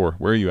seen before.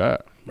 Where are you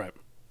at? Right.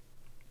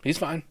 He's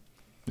fine.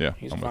 Yeah,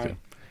 he's I'm fine. with you.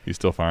 He's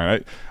still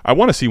fine. I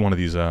want to see one of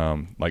these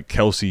like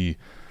Kelsey.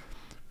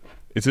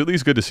 It's at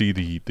least good to see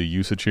the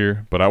usage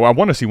here, but I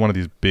want to see one of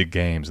these big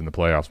games in the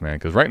playoffs, man.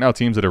 Because right now,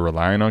 teams that are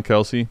relying on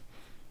Kelsey,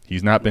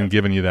 he's not been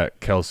giving you that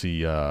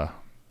Kelsey,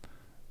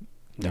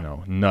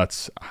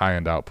 nuts high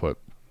end output.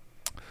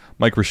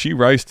 Mike, Rashee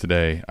Rice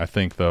today, I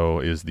think though,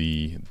 is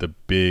the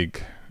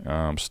big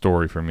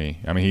story for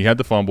me. I mean, he had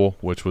the fumble,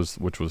 which was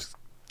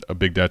a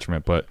big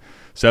detriment, but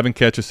 7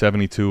 catches,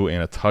 72,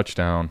 and a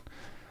touchdown.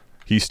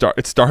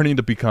 It's starting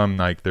to become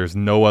like there's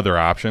no other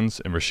options,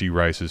 and Rashee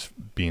Rice is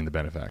being the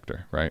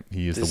benefactor, right?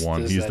 He is the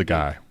one. He's the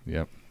guy.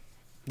 Yep.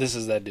 This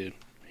is that dude.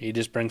 He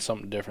just brings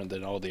something different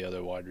than all the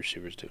other wide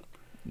receivers do.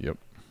 Yep.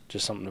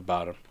 Just something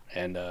about him.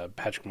 And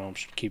Patrick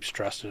Mahomes keeps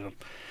trusting him,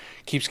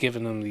 keeps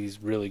giving him these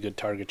really good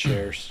target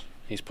shares.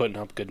 He's putting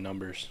up good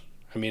numbers.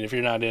 I mean, if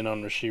you're not in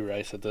on Rashee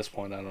Rice at this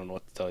point, I don't know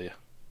what to tell you.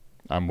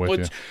 I'm with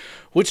you.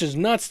 Which is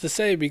nuts to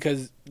say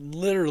because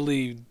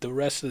literally the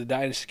rest of the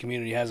dynasty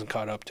community hasn't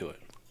caught up to it.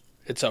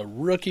 It's a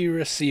rookie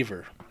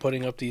receiver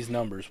putting up these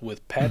numbers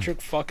with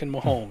Patrick fucking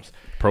Mahomes.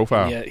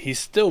 Profile. And yet he's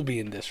still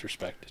being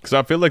disrespected. Because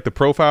I feel like the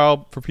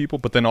profile for people,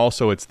 but then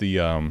also it's the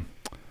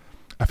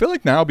I feel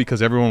like now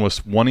because everyone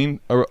was wanting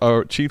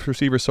a Chiefs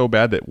receiver so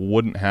bad that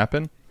wouldn't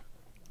happen,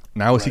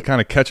 now is he kind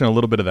of catching a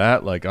little bit of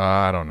that? Like,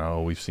 I don't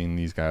know. We've seen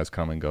these guys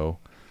come and go.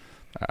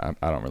 I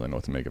don't really know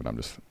what to make of it. I'm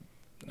just...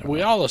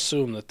 We all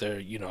assume that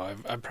they're,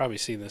 I've probably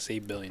seen this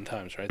 8 billion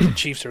times, right? The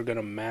Chiefs are going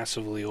to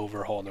massively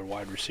overhaul their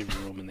wide receiver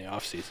room in the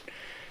offseason.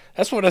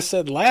 That's what I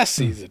said last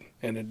season,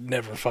 and it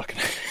never fucking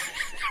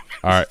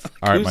All right,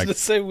 Who's Mike. to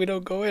say we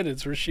don't go in?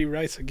 It's Rashee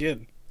Rice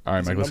again. All right,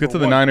 He's Mike, let's get to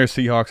the Niners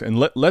Seahawks, and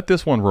let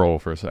this one roll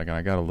for a second.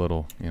 I got a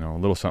little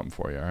something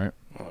for you, all right?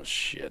 Oh,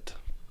 shit.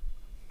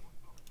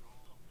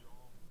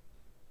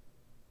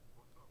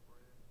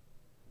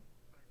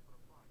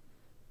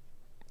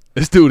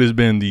 This dude has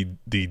been the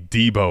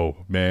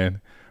Debo, man,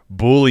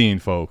 bullying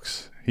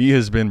folks. He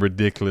has been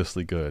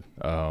ridiculously good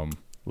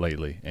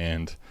lately,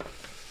 and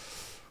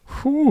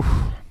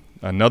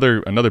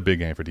another big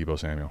game for Debo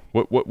Samuel.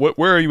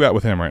 Where are you at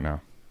with him right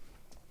now?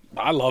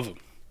 I love him.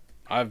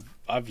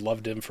 I've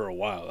loved him for a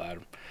while,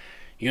 Adam.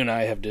 You and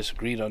I have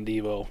disagreed on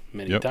Debo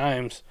many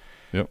times.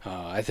 Yep.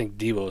 I think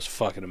Debo is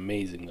fucking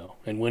amazing, though.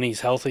 And when he's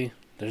healthy,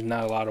 there's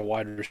not a lot of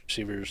wide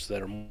receivers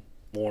that are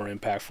more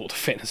impactful to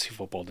fantasy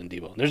football than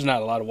Debo. There's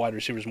not a lot of wide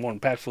receivers more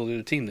impactful to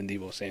the team than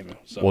Debo Samuel.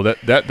 So, well,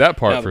 that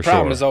part now, for sure. the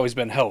problem has always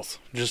been health.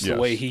 Just the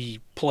way he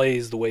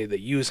plays, the way they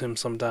use him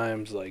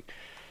sometimes. Like,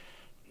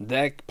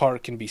 that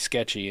part can be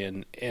sketchy.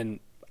 And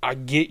I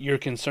get your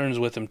concerns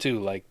with him, too.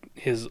 Like,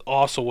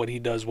 also what he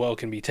does well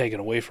can be taken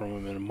away from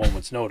him in a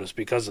moment's notice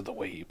because of the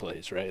way he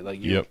plays, right?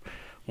 Like, you're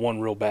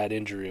one real bad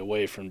injury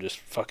away from just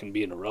fucking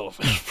being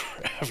irrelevant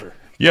forever.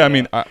 Yeah, I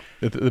mean,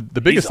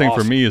 the biggest thing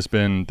for me has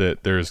been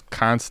that there's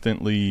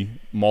constantly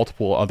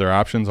multiple other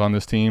options on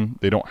this team.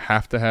 They don't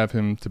have to have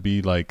him to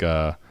be like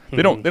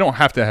they don't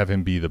have to have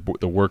him be the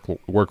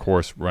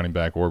workhorse running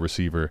back or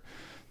receiver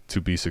to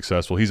be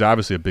successful. He's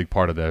obviously a big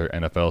part of their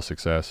NFL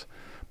success.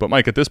 But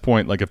Mike, at this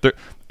point, like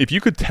if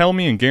you could tell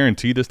me and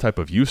guarantee this type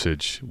of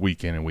usage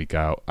week in and week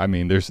out, I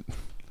mean, there's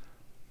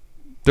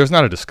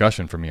not a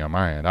discussion for me on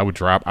my end. I would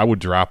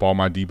drop all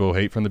my Debo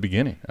hate from the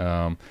beginning.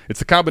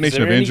 It's a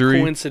combination of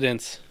injury. Is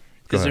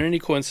there any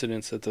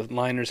coincidence that the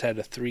Niners had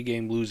a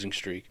 3-game losing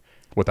streak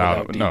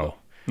without Debo?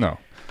 No.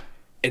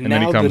 And then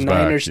now he comes the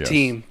Niners back,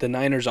 team, the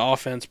Niners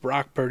offense,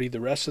 Brock Purdy, the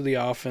rest of the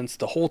offense,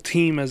 the whole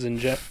team has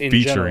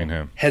featuring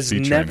him has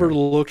never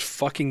looked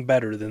fucking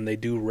better than they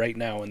do right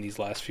now in these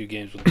last few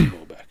games with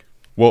Debo back.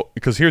 Well,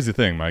 because here's the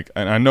thing, Mike,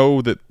 and I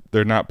know that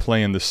they're not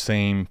playing the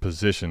same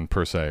position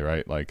per se,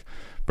 right? Like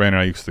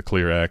Brandon Ayuk's the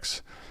clear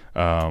X.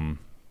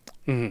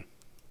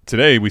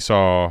 Today we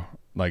saw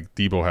like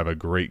Debo have a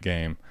great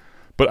game,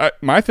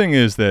 but my thing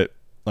is that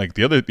like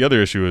the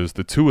other issue is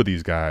the two of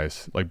these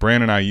guys, like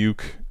Brandon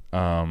Ayuk,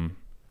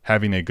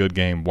 having a good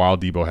game while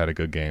Debo had a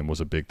good game was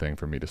a big thing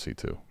for me to see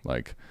too.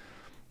 Like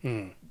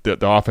the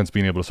offense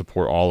being able to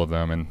support all of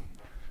them, and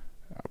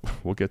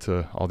we'll get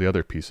to all the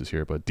other pieces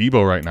here, but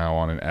Debo right now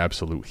on an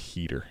absolute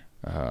heater.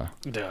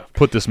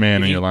 Put this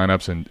man in your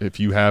lineups, and if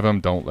you have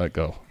him, don't let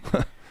go.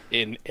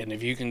 And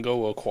if you can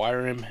go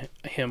acquire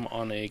him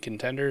on a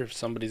contender, if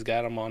somebody's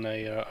got him on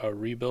a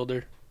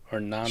rebuilder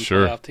or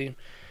non-playoff team,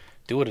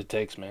 do what it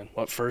takes, man.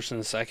 What, first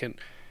and second?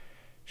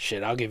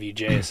 Shit, I'll give you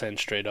JSN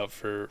straight up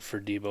for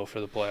Debo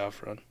for the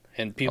playoff run.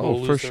 And people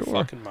lose their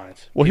fucking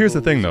minds. Well, here's the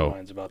thing, though.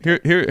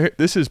 Here,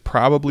 this is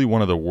probably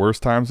one of the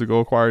worst times to go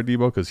acquire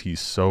Debo because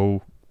he's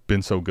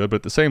been so good. But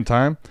at the same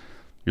time,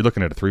 you're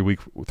looking at a three-week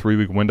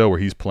window where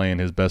he's playing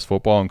his best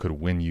football and could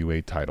win you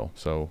a title.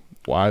 So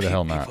why the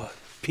hell not?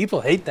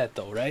 People hate that,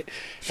 though, right?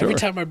 Sure. Every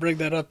time I bring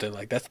that up, they're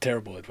like, that's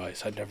terrible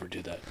advice. I'd never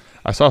do that.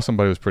 I saw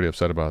somebody was pretty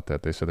upset about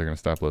that. They said they're going to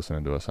stop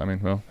listening to us. I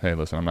mean, well, hey,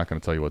 listen, I'm not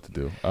going to tell you what to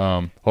do.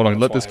 Hold on.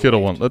 Let this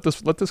Kittle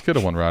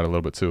one ride a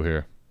little bit, too,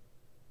 here.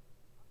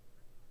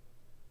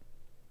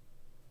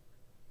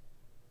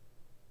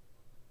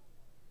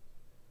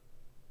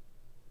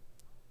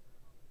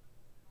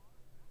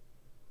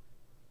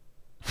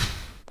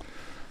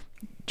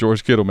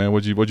 George Kittle, man,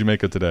 what'd you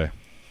make of today?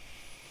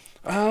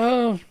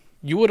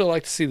 You would have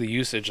liked to see the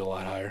usage a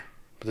lot higher.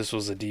 But this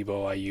was a Debo,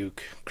 Ayuk,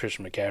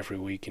 Christian McCaffrey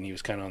week, and he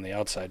was kind of on the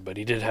outside. But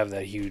he did have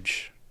that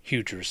huge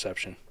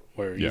reception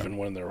where even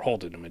when they were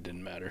holding him, it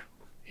didn't matter.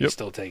 He'd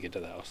still take it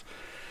to the house.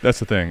 That's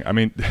the thing. I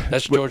mean,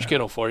 that's George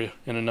Kittle for you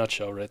in a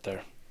nutshell right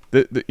there.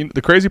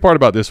 The crazy part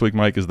about this week,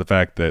 Mike, is the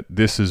fact that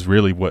this is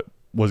really what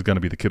was going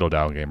to be the Kittle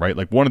down game, right?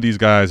 Like one of these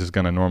guys is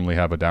going to normally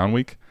have a down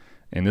week,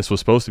 and this was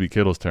supposed to be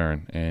Kittle's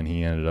turn, and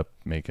he ended up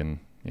making,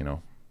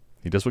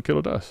 he does what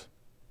Kittle does.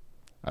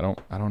 I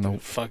don't know.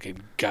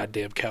 Fucking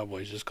goddamn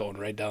Cowboys just going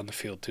right down the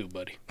field too,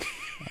 buddy.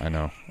 I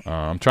know.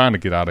 I'm trying to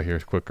get out of here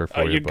quicker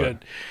for you. You're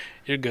good.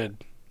 You're good.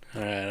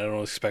 All right, I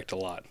don't expect a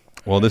lot.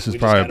 Well, this is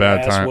probably a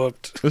bad time.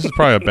 This is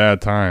probably a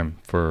bad time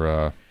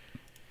for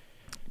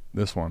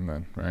this one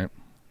then, right?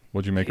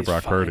 What'd you make of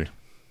Brock Purdy?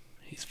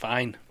 He's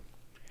fine.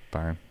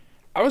 Fine.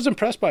 I was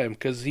impressed by him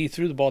because he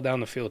threw the ball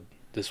down the field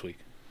this week,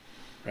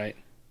 right?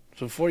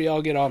 So before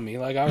y'all get on me,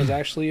 like, I was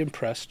actually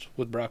impressed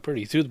with Brock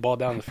Purdy. He threw the ball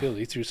down the field.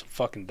 He threw some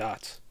fucking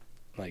dots.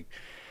 Like,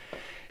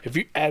 if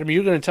you, Adam,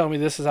 you're going to tell me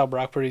this is how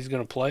Brock Purdy's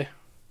going to play,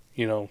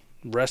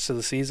 rest of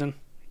the season,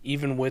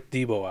 even with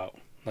Debo out.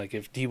 Like,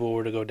 if Debo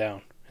were to go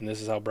down, and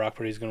this is how Brock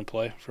Purdy's going to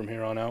play from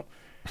here on out,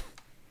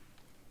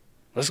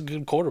 that's a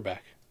good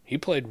quarterback. He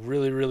played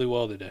really, really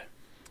well today.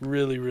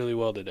 Really, really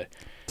well today.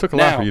 Took a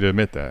lot for you to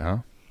admit that, huh?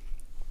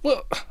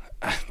 Well,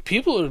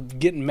 people are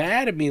getting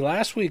mad at me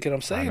last week, and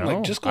I'm saying,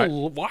 like, just go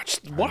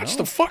watch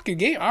the fucking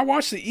game. I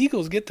watched the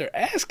Eagles get their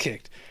ass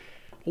kicked.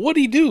 What'd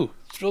he do?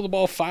 Throw the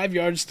ball 5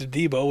 yards to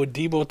Debo, and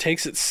Debo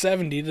takes it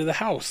 70 to the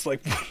house.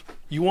 Like,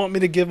 you want me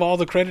to give all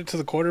the credit to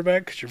the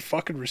quarterback because your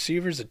fucking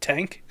receiver's a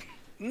tank?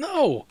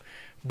 No.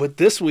 But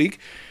this week,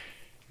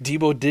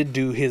 Debo did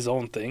do his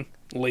own thing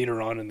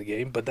later on in the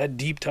game, but that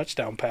deep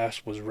touchdown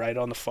pass was right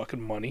on the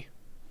fucking money,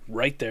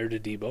 right there to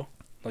Debo.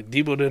 Like,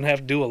 Debo didn't have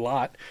to do a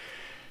lot.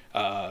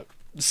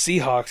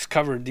 Seahawks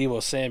covered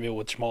Deebo Samuel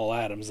with Jamal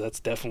Adams. That's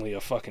definitely a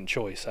fucking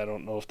choice. I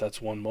don't know if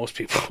that's one most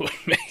people would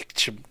make.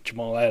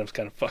 Jamal Adams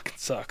kind of fucking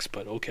sucks,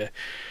 but okay.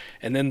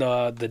 And then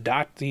the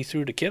dot he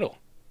threw to Kittle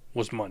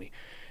was money.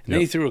 And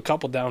then he threw a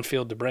couple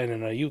downfield to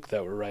Brandon Ayuk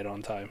that were right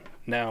on time.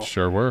 Now,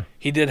 sure were.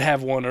 He did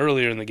have one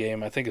earlier in the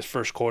game. I think his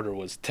first quarter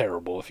was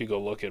terrible. If you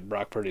go look at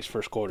Brock Purdy's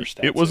first quarter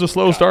stats. It was a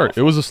slow start.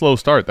 It was a slow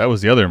start. That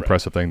was the other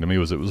impressive thing to me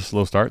was it was a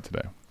slow start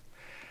today.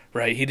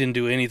 Right, he didn't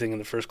do anything in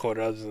the first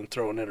quarter other than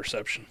throw an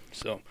interception.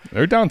 So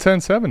they're down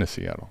 10-7 to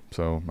Seattle.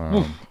 So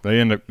they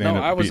end up.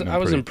 I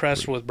was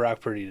impressed with Brock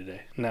Purdy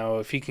today. Now,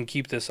 if he can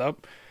keep this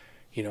up,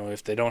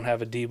 if they don't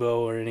have a Debo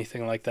or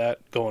anything like that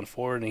going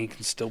forward, and he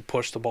can still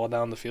push the ball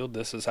down the field,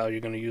 this is how you're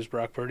going to use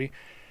Brock Purdy.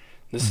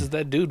 This is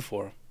that dude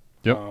for him.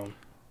 Yep.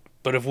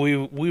 But if we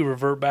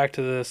revert back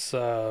to this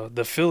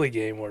the Philly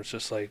game where it's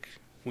just like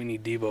we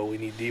need Debo, we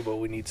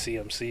need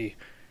CMC.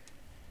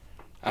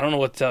 I don't know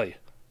what to tell you.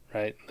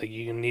 Right? Like,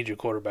 you need your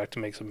quarterback to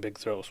make some big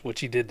throws,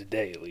 which he did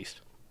today at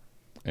least.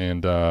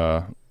 And,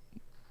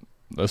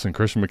 listen,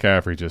 Christian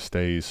McCaffrey just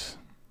stays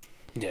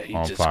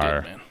on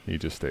fire. Good, man. He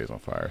just stays on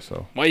fire.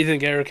 So why do you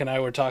think Eric and I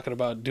were talking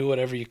about do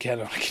whatever you can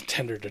on a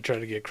contender to try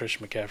to get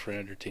Christian McCaffrey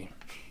on your team?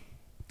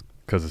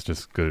 Because it's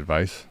just good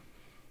advice.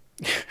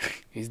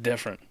 He's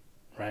different,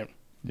 right?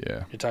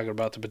 Yeah. You're talking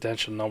about the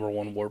potential number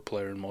one WAR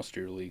player in most of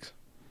your leagues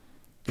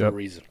for a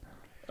reason.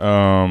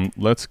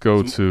 Let's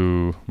go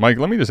to Mike.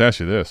 Let me just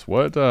ask you this: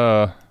 what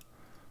do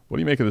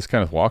you make of this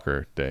Kenneth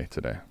Walker day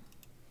today?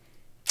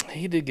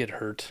 He did get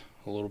hurt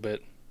a little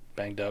bit,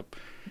 banged up.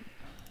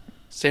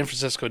 San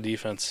Francisco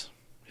defense,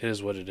 it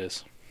is what it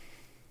is.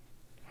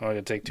 I'm not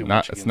gonna take too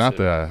much. It's not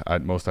the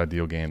most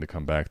ideal game to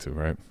come back to,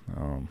 right?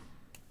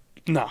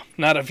 No,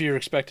 not if you're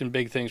expecting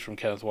big things from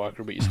Kenneth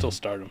Walker, but you still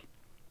start him.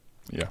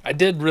 Yeah, I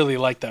did really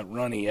like that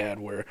run he had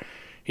where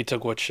he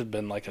took what should have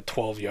been like a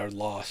 12-yard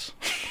loss.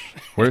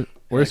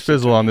 Where's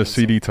Fizzle on this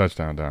CD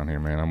touchdown down here,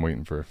 man? I'm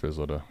waiting for a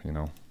Fizzle to,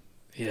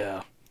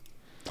 Yeah.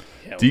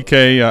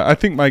 DK, I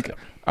think, Mike,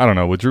 I don't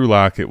know. With Drew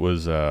Lock, it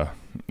was,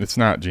 it's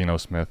not Geno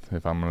Smith,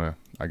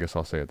 I guess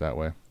I'll say it that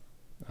way.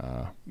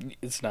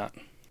 It's not.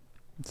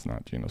 It's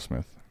not Geno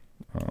Smith.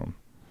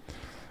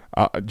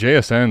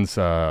 JSN's,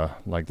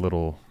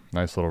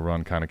 nice little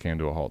run kind of came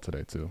to a halt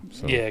today, too.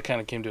 So. Yeah, it kind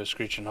of came to a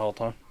screeching halt,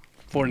 huh?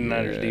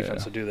 49ers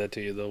defense will do that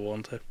to you, though,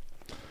 won't it?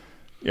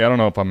 Yeah, I don't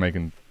know if I'm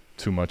making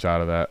too much out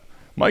of that.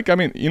 Mike, I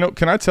mean,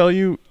 can I tell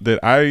you that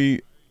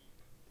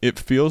it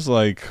feels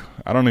like,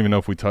 I don't even know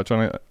if we touch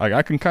on it, like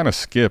I can kind of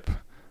skip.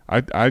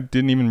 I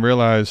didn't even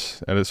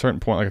realize at a certain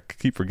point, like I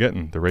keep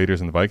forgetting the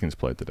Raiders and the Vikings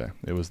played today.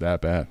 It was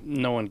that bad.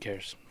 No one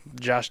cares.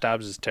 Josh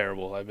Dobbs is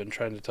terrible. I've been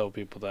trying to tell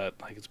people that.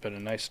 Like, it's been a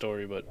nice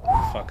story, but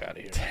fuck out of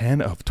here.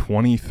 10 of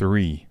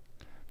 23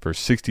 for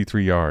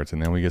 63 yards,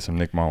 and then we get some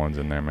Nick Mullins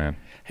in there, man.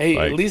 Hey,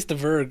 at least the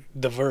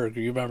Verg,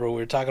 you remember we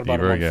were talking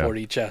about him on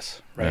 40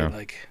 chess, right? Yeah.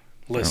 Like,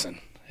 listen,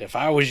 if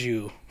I was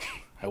you,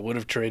 I would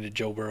have traded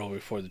Joe Burrow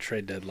before the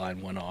trade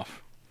deadline went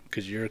off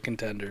because you're a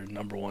contender,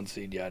 number one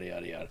seed, yada,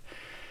 yada, yada.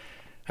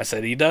 I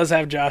said he does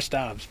have Josh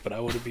Dobbs, but I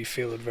wouldn't be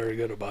feeling very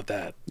good about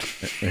that.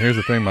 And here's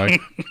the thing,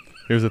 Mike.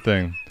 Here's the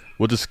thing.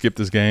 We'll just skip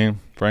this game,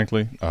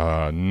 frankly.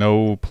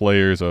 No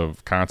players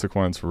of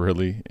consequence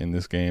really in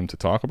this game to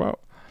talk about.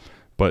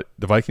 But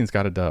the Vikings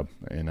got a dub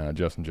in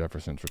Justin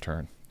Jefferson's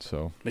return.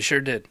 So they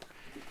sure did.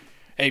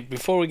 Hey,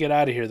 before we get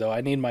out of here, though,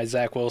 I need my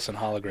Zach Wilson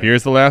hologram.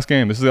 Here's the last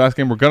game. This is the last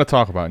game we're going to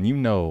talk about, and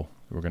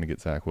we're going to get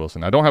Zach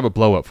Wilson. I don't have a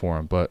blow-up for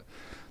him, but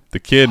the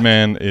kid,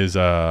 man, is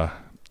how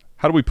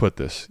do we put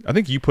this? I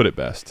think you put it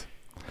best.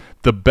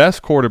 The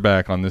best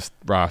quarterback on this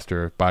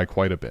roster by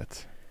quite a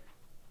bit.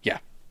 Yeah.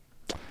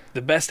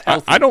 The best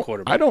healthy I don't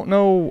quarterback. I don't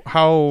know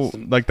how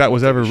like that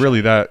was ever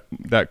really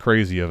that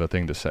crazy of a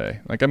thing to say.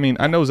 Like I mean,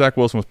 I know Zach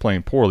Wilson was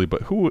playing poorly,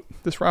 but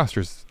this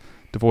roster's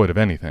devoid of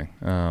anything.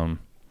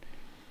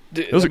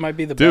 It might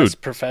be the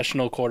best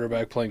professional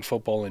quarterback playing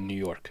football in New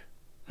York.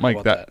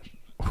 Mike,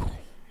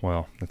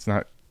 well, it's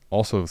not.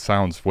 Also,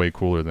 sounds way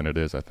cooler than it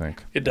is. I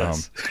think it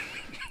does.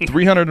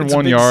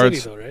 301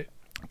 yards. City, though, right?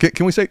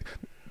 Can we say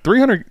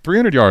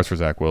 300 yards for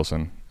Zach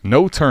Wilson?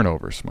 No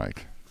turnovers,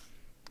 Mike.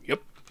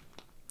 Yep.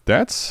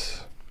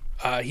 That's.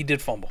 He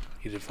did fumble.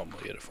 He had a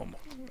fumble.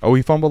 Oh,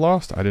 he fumble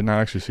lost? I did not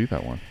actually see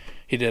that one.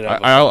 He did.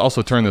 I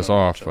also turned this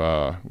off.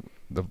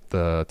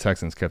 The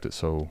Texans kept it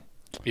so.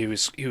 He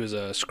was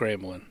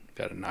scrambling.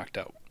 Got it knocked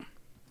out.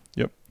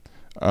 Yep.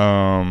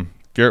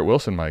 Garrett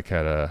Wilson, Mike,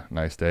 had a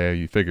nice day.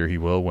 You figure he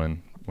will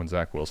when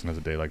Zach Wilson has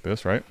a day like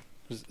this, right?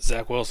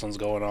 Zach Wilson's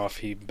going off.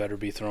 He better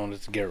be throwing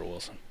it to Garrett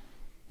Wilson.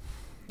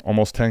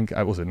 Almost 10.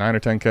 Was it 9 or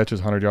 10 catches,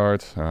 100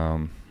 yards?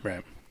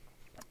 Right.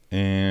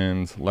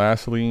 And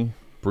lastly,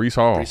 Breece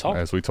Hall,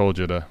 as we told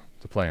you to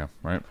play him,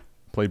 right?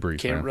 Play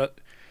Breece.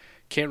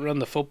 Can't run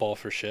the football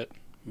for shit,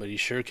 but he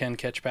sure can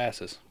catch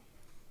passes.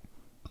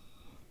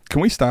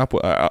 Can we stop?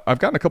 I've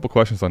gotten a couple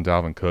questions on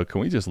Dalvin Cook. Can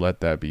we just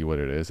let that be what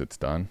it is? It's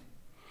done.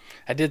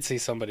 I did see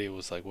somebody who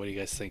was like, "What do you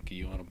guys think?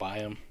 You want to buy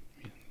him?"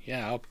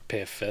 Yeah, I'll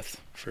pay a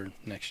fifth for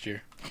next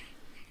year.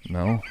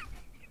 No,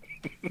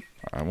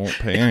 I won't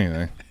pay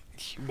anything.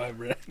 You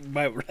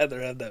might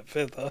rather have that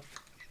fifth, huh?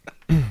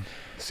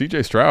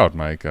 C.J. Stroud,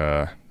 Mike.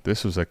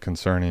 This was a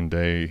concerning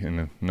day in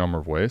a number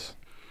of ways.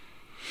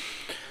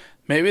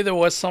 Maybe there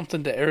was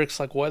something to Eric's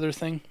weather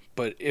thing,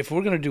 but if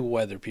we're gonna do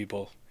weather,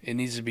 people, it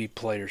needs to be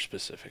player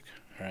specific,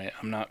 right?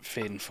 I'm not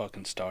fading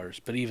fucking stars,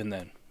 but even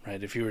then.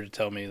 Right, if you were to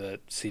tell me that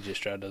C.J.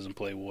 Stroud doesn't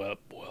play well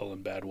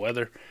in bad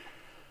weather,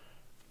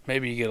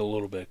 maybe you get a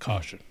little bit of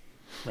caution,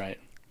 right?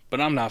 But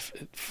I'm not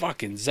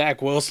fucking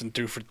Zach Wilson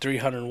threw for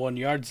 301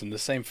 yards in the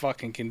same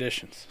fucking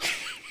conditions.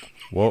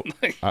 Well,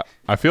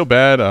 I feel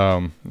bad.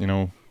 I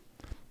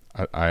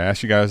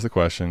asked you guys the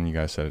question. You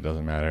guys said it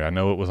doesn't matter. I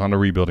know it was on the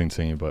rebuilding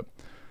team, but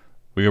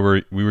we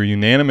were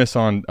unanimous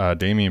on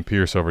Dameon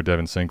Pierce over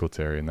Devin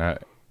Singletary, and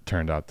that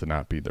turned out to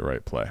not be the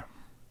right play.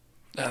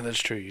 That's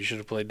true. You should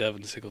have played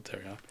Devin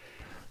Singletary, huh?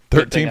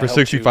 13 for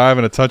 65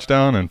 and a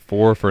touchdown and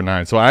 4 for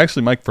 9. So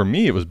Mike, for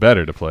me, it was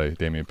better to play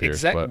Dameon Pierce.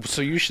 Exactly.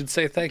 So you should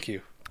say thank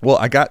you. Well,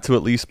 I got to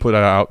at least put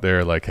it out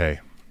there like,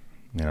 hey,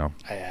 I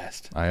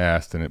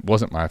asked, and it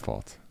wasn't my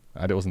fault.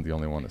 I wasn't the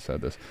only one that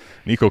said this.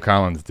 Nico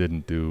Collins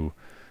didn't do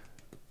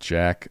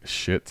jack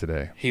shit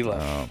today. He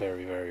left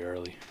very, very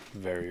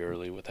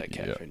early with that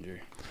calf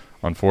injury.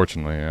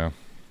 Unfortunately, yeah.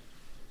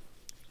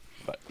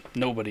 But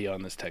nobody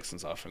on this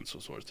Texans offense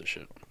was worth the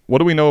shit. What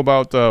do we know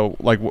about,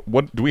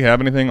 what do we have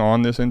anything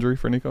on this injury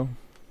for Nico?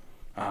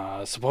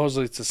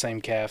 Supposedly it's the same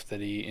calf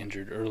that he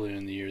injured earlier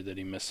in the year that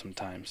he missed some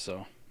time,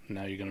 so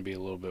now you're going to be a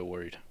little bit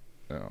worried.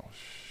 Oh,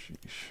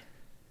 sheesh.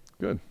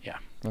 Good. Yeah.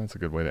 That's a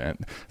good way to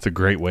end. It's a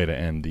great way to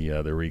end the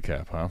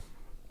recap, huh?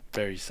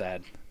 Very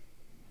sad.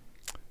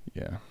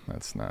 Yeah,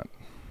 that's not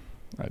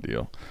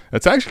ideal.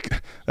 That's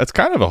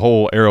kind of a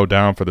whole arrow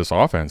down for this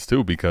offense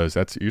too, because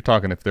you're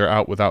talking if they're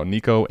out without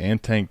Nico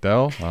and Tank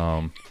Dell.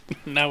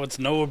 Now it's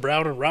Noah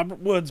Brown and Robert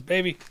Woods,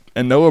 baby.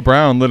 And Noah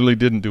Brown literally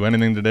didn't do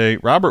anything today.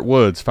 Robert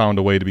Woods found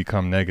a way to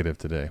become negative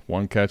today.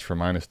 1 catch for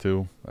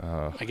 -2.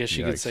 I guess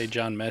you could say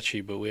John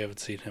Mechie, but we haven't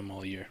seen him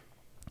all year.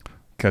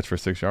 Catch for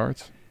 6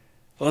 yards.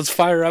 Let's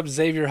fire up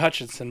Xavier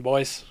Hutchinson,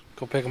 boys.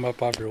 Go pick him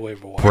up off your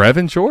waiver wire.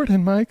 Brevin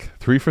Jordan, Mike,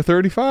 3 for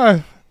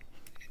 35.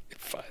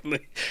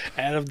 Finally,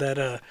 Adam,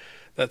 that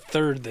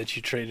third that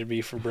you traded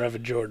me for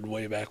Brevin Jordan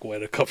way back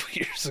when a couple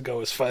years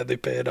ago is finally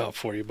paying off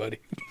for you, buddy.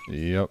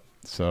 Yep.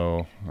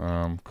 So,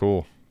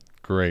 cool.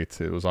 Great.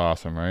 It was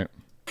awesome, right?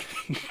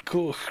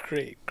 Cool.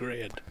 Great.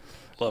 Grand.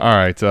 Love all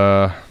right.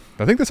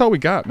 I think that's all we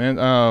got,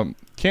 man.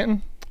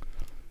 Canton,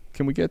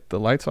 can we get the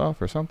lights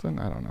off or something?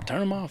 I don't know. Turn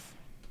them off.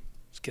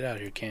 Let's get out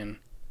of here, Canton.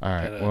 All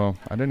right. Well,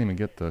 I didn't even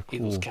get the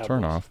cool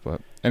turn off,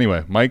 but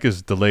anyway, Mike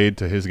is delayed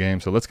to his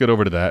game, so let's get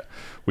over to that.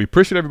 We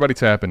appreciate everybody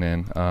tapping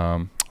in.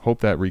 Hope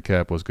that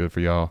recap was good for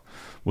y'all.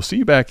 We'll see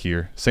you back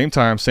here, same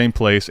time, same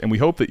place, and we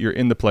hope that you're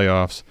in the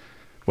playoffs.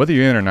 Whether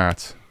you're in or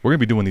not, we're going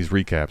to be doing these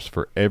recaps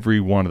for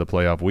every one of the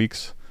playoff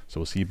weeks.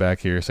 So we'll see you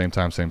back here, same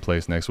time, same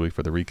place next week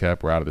for the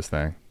recap. We're out of this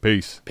thing.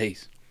 Peace.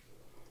 Peace.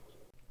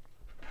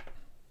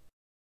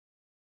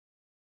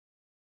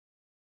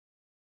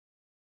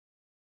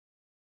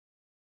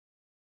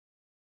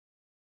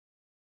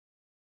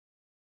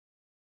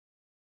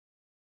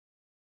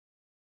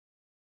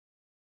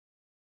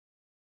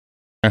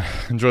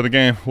 Enjoy the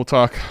game. We'll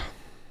talk.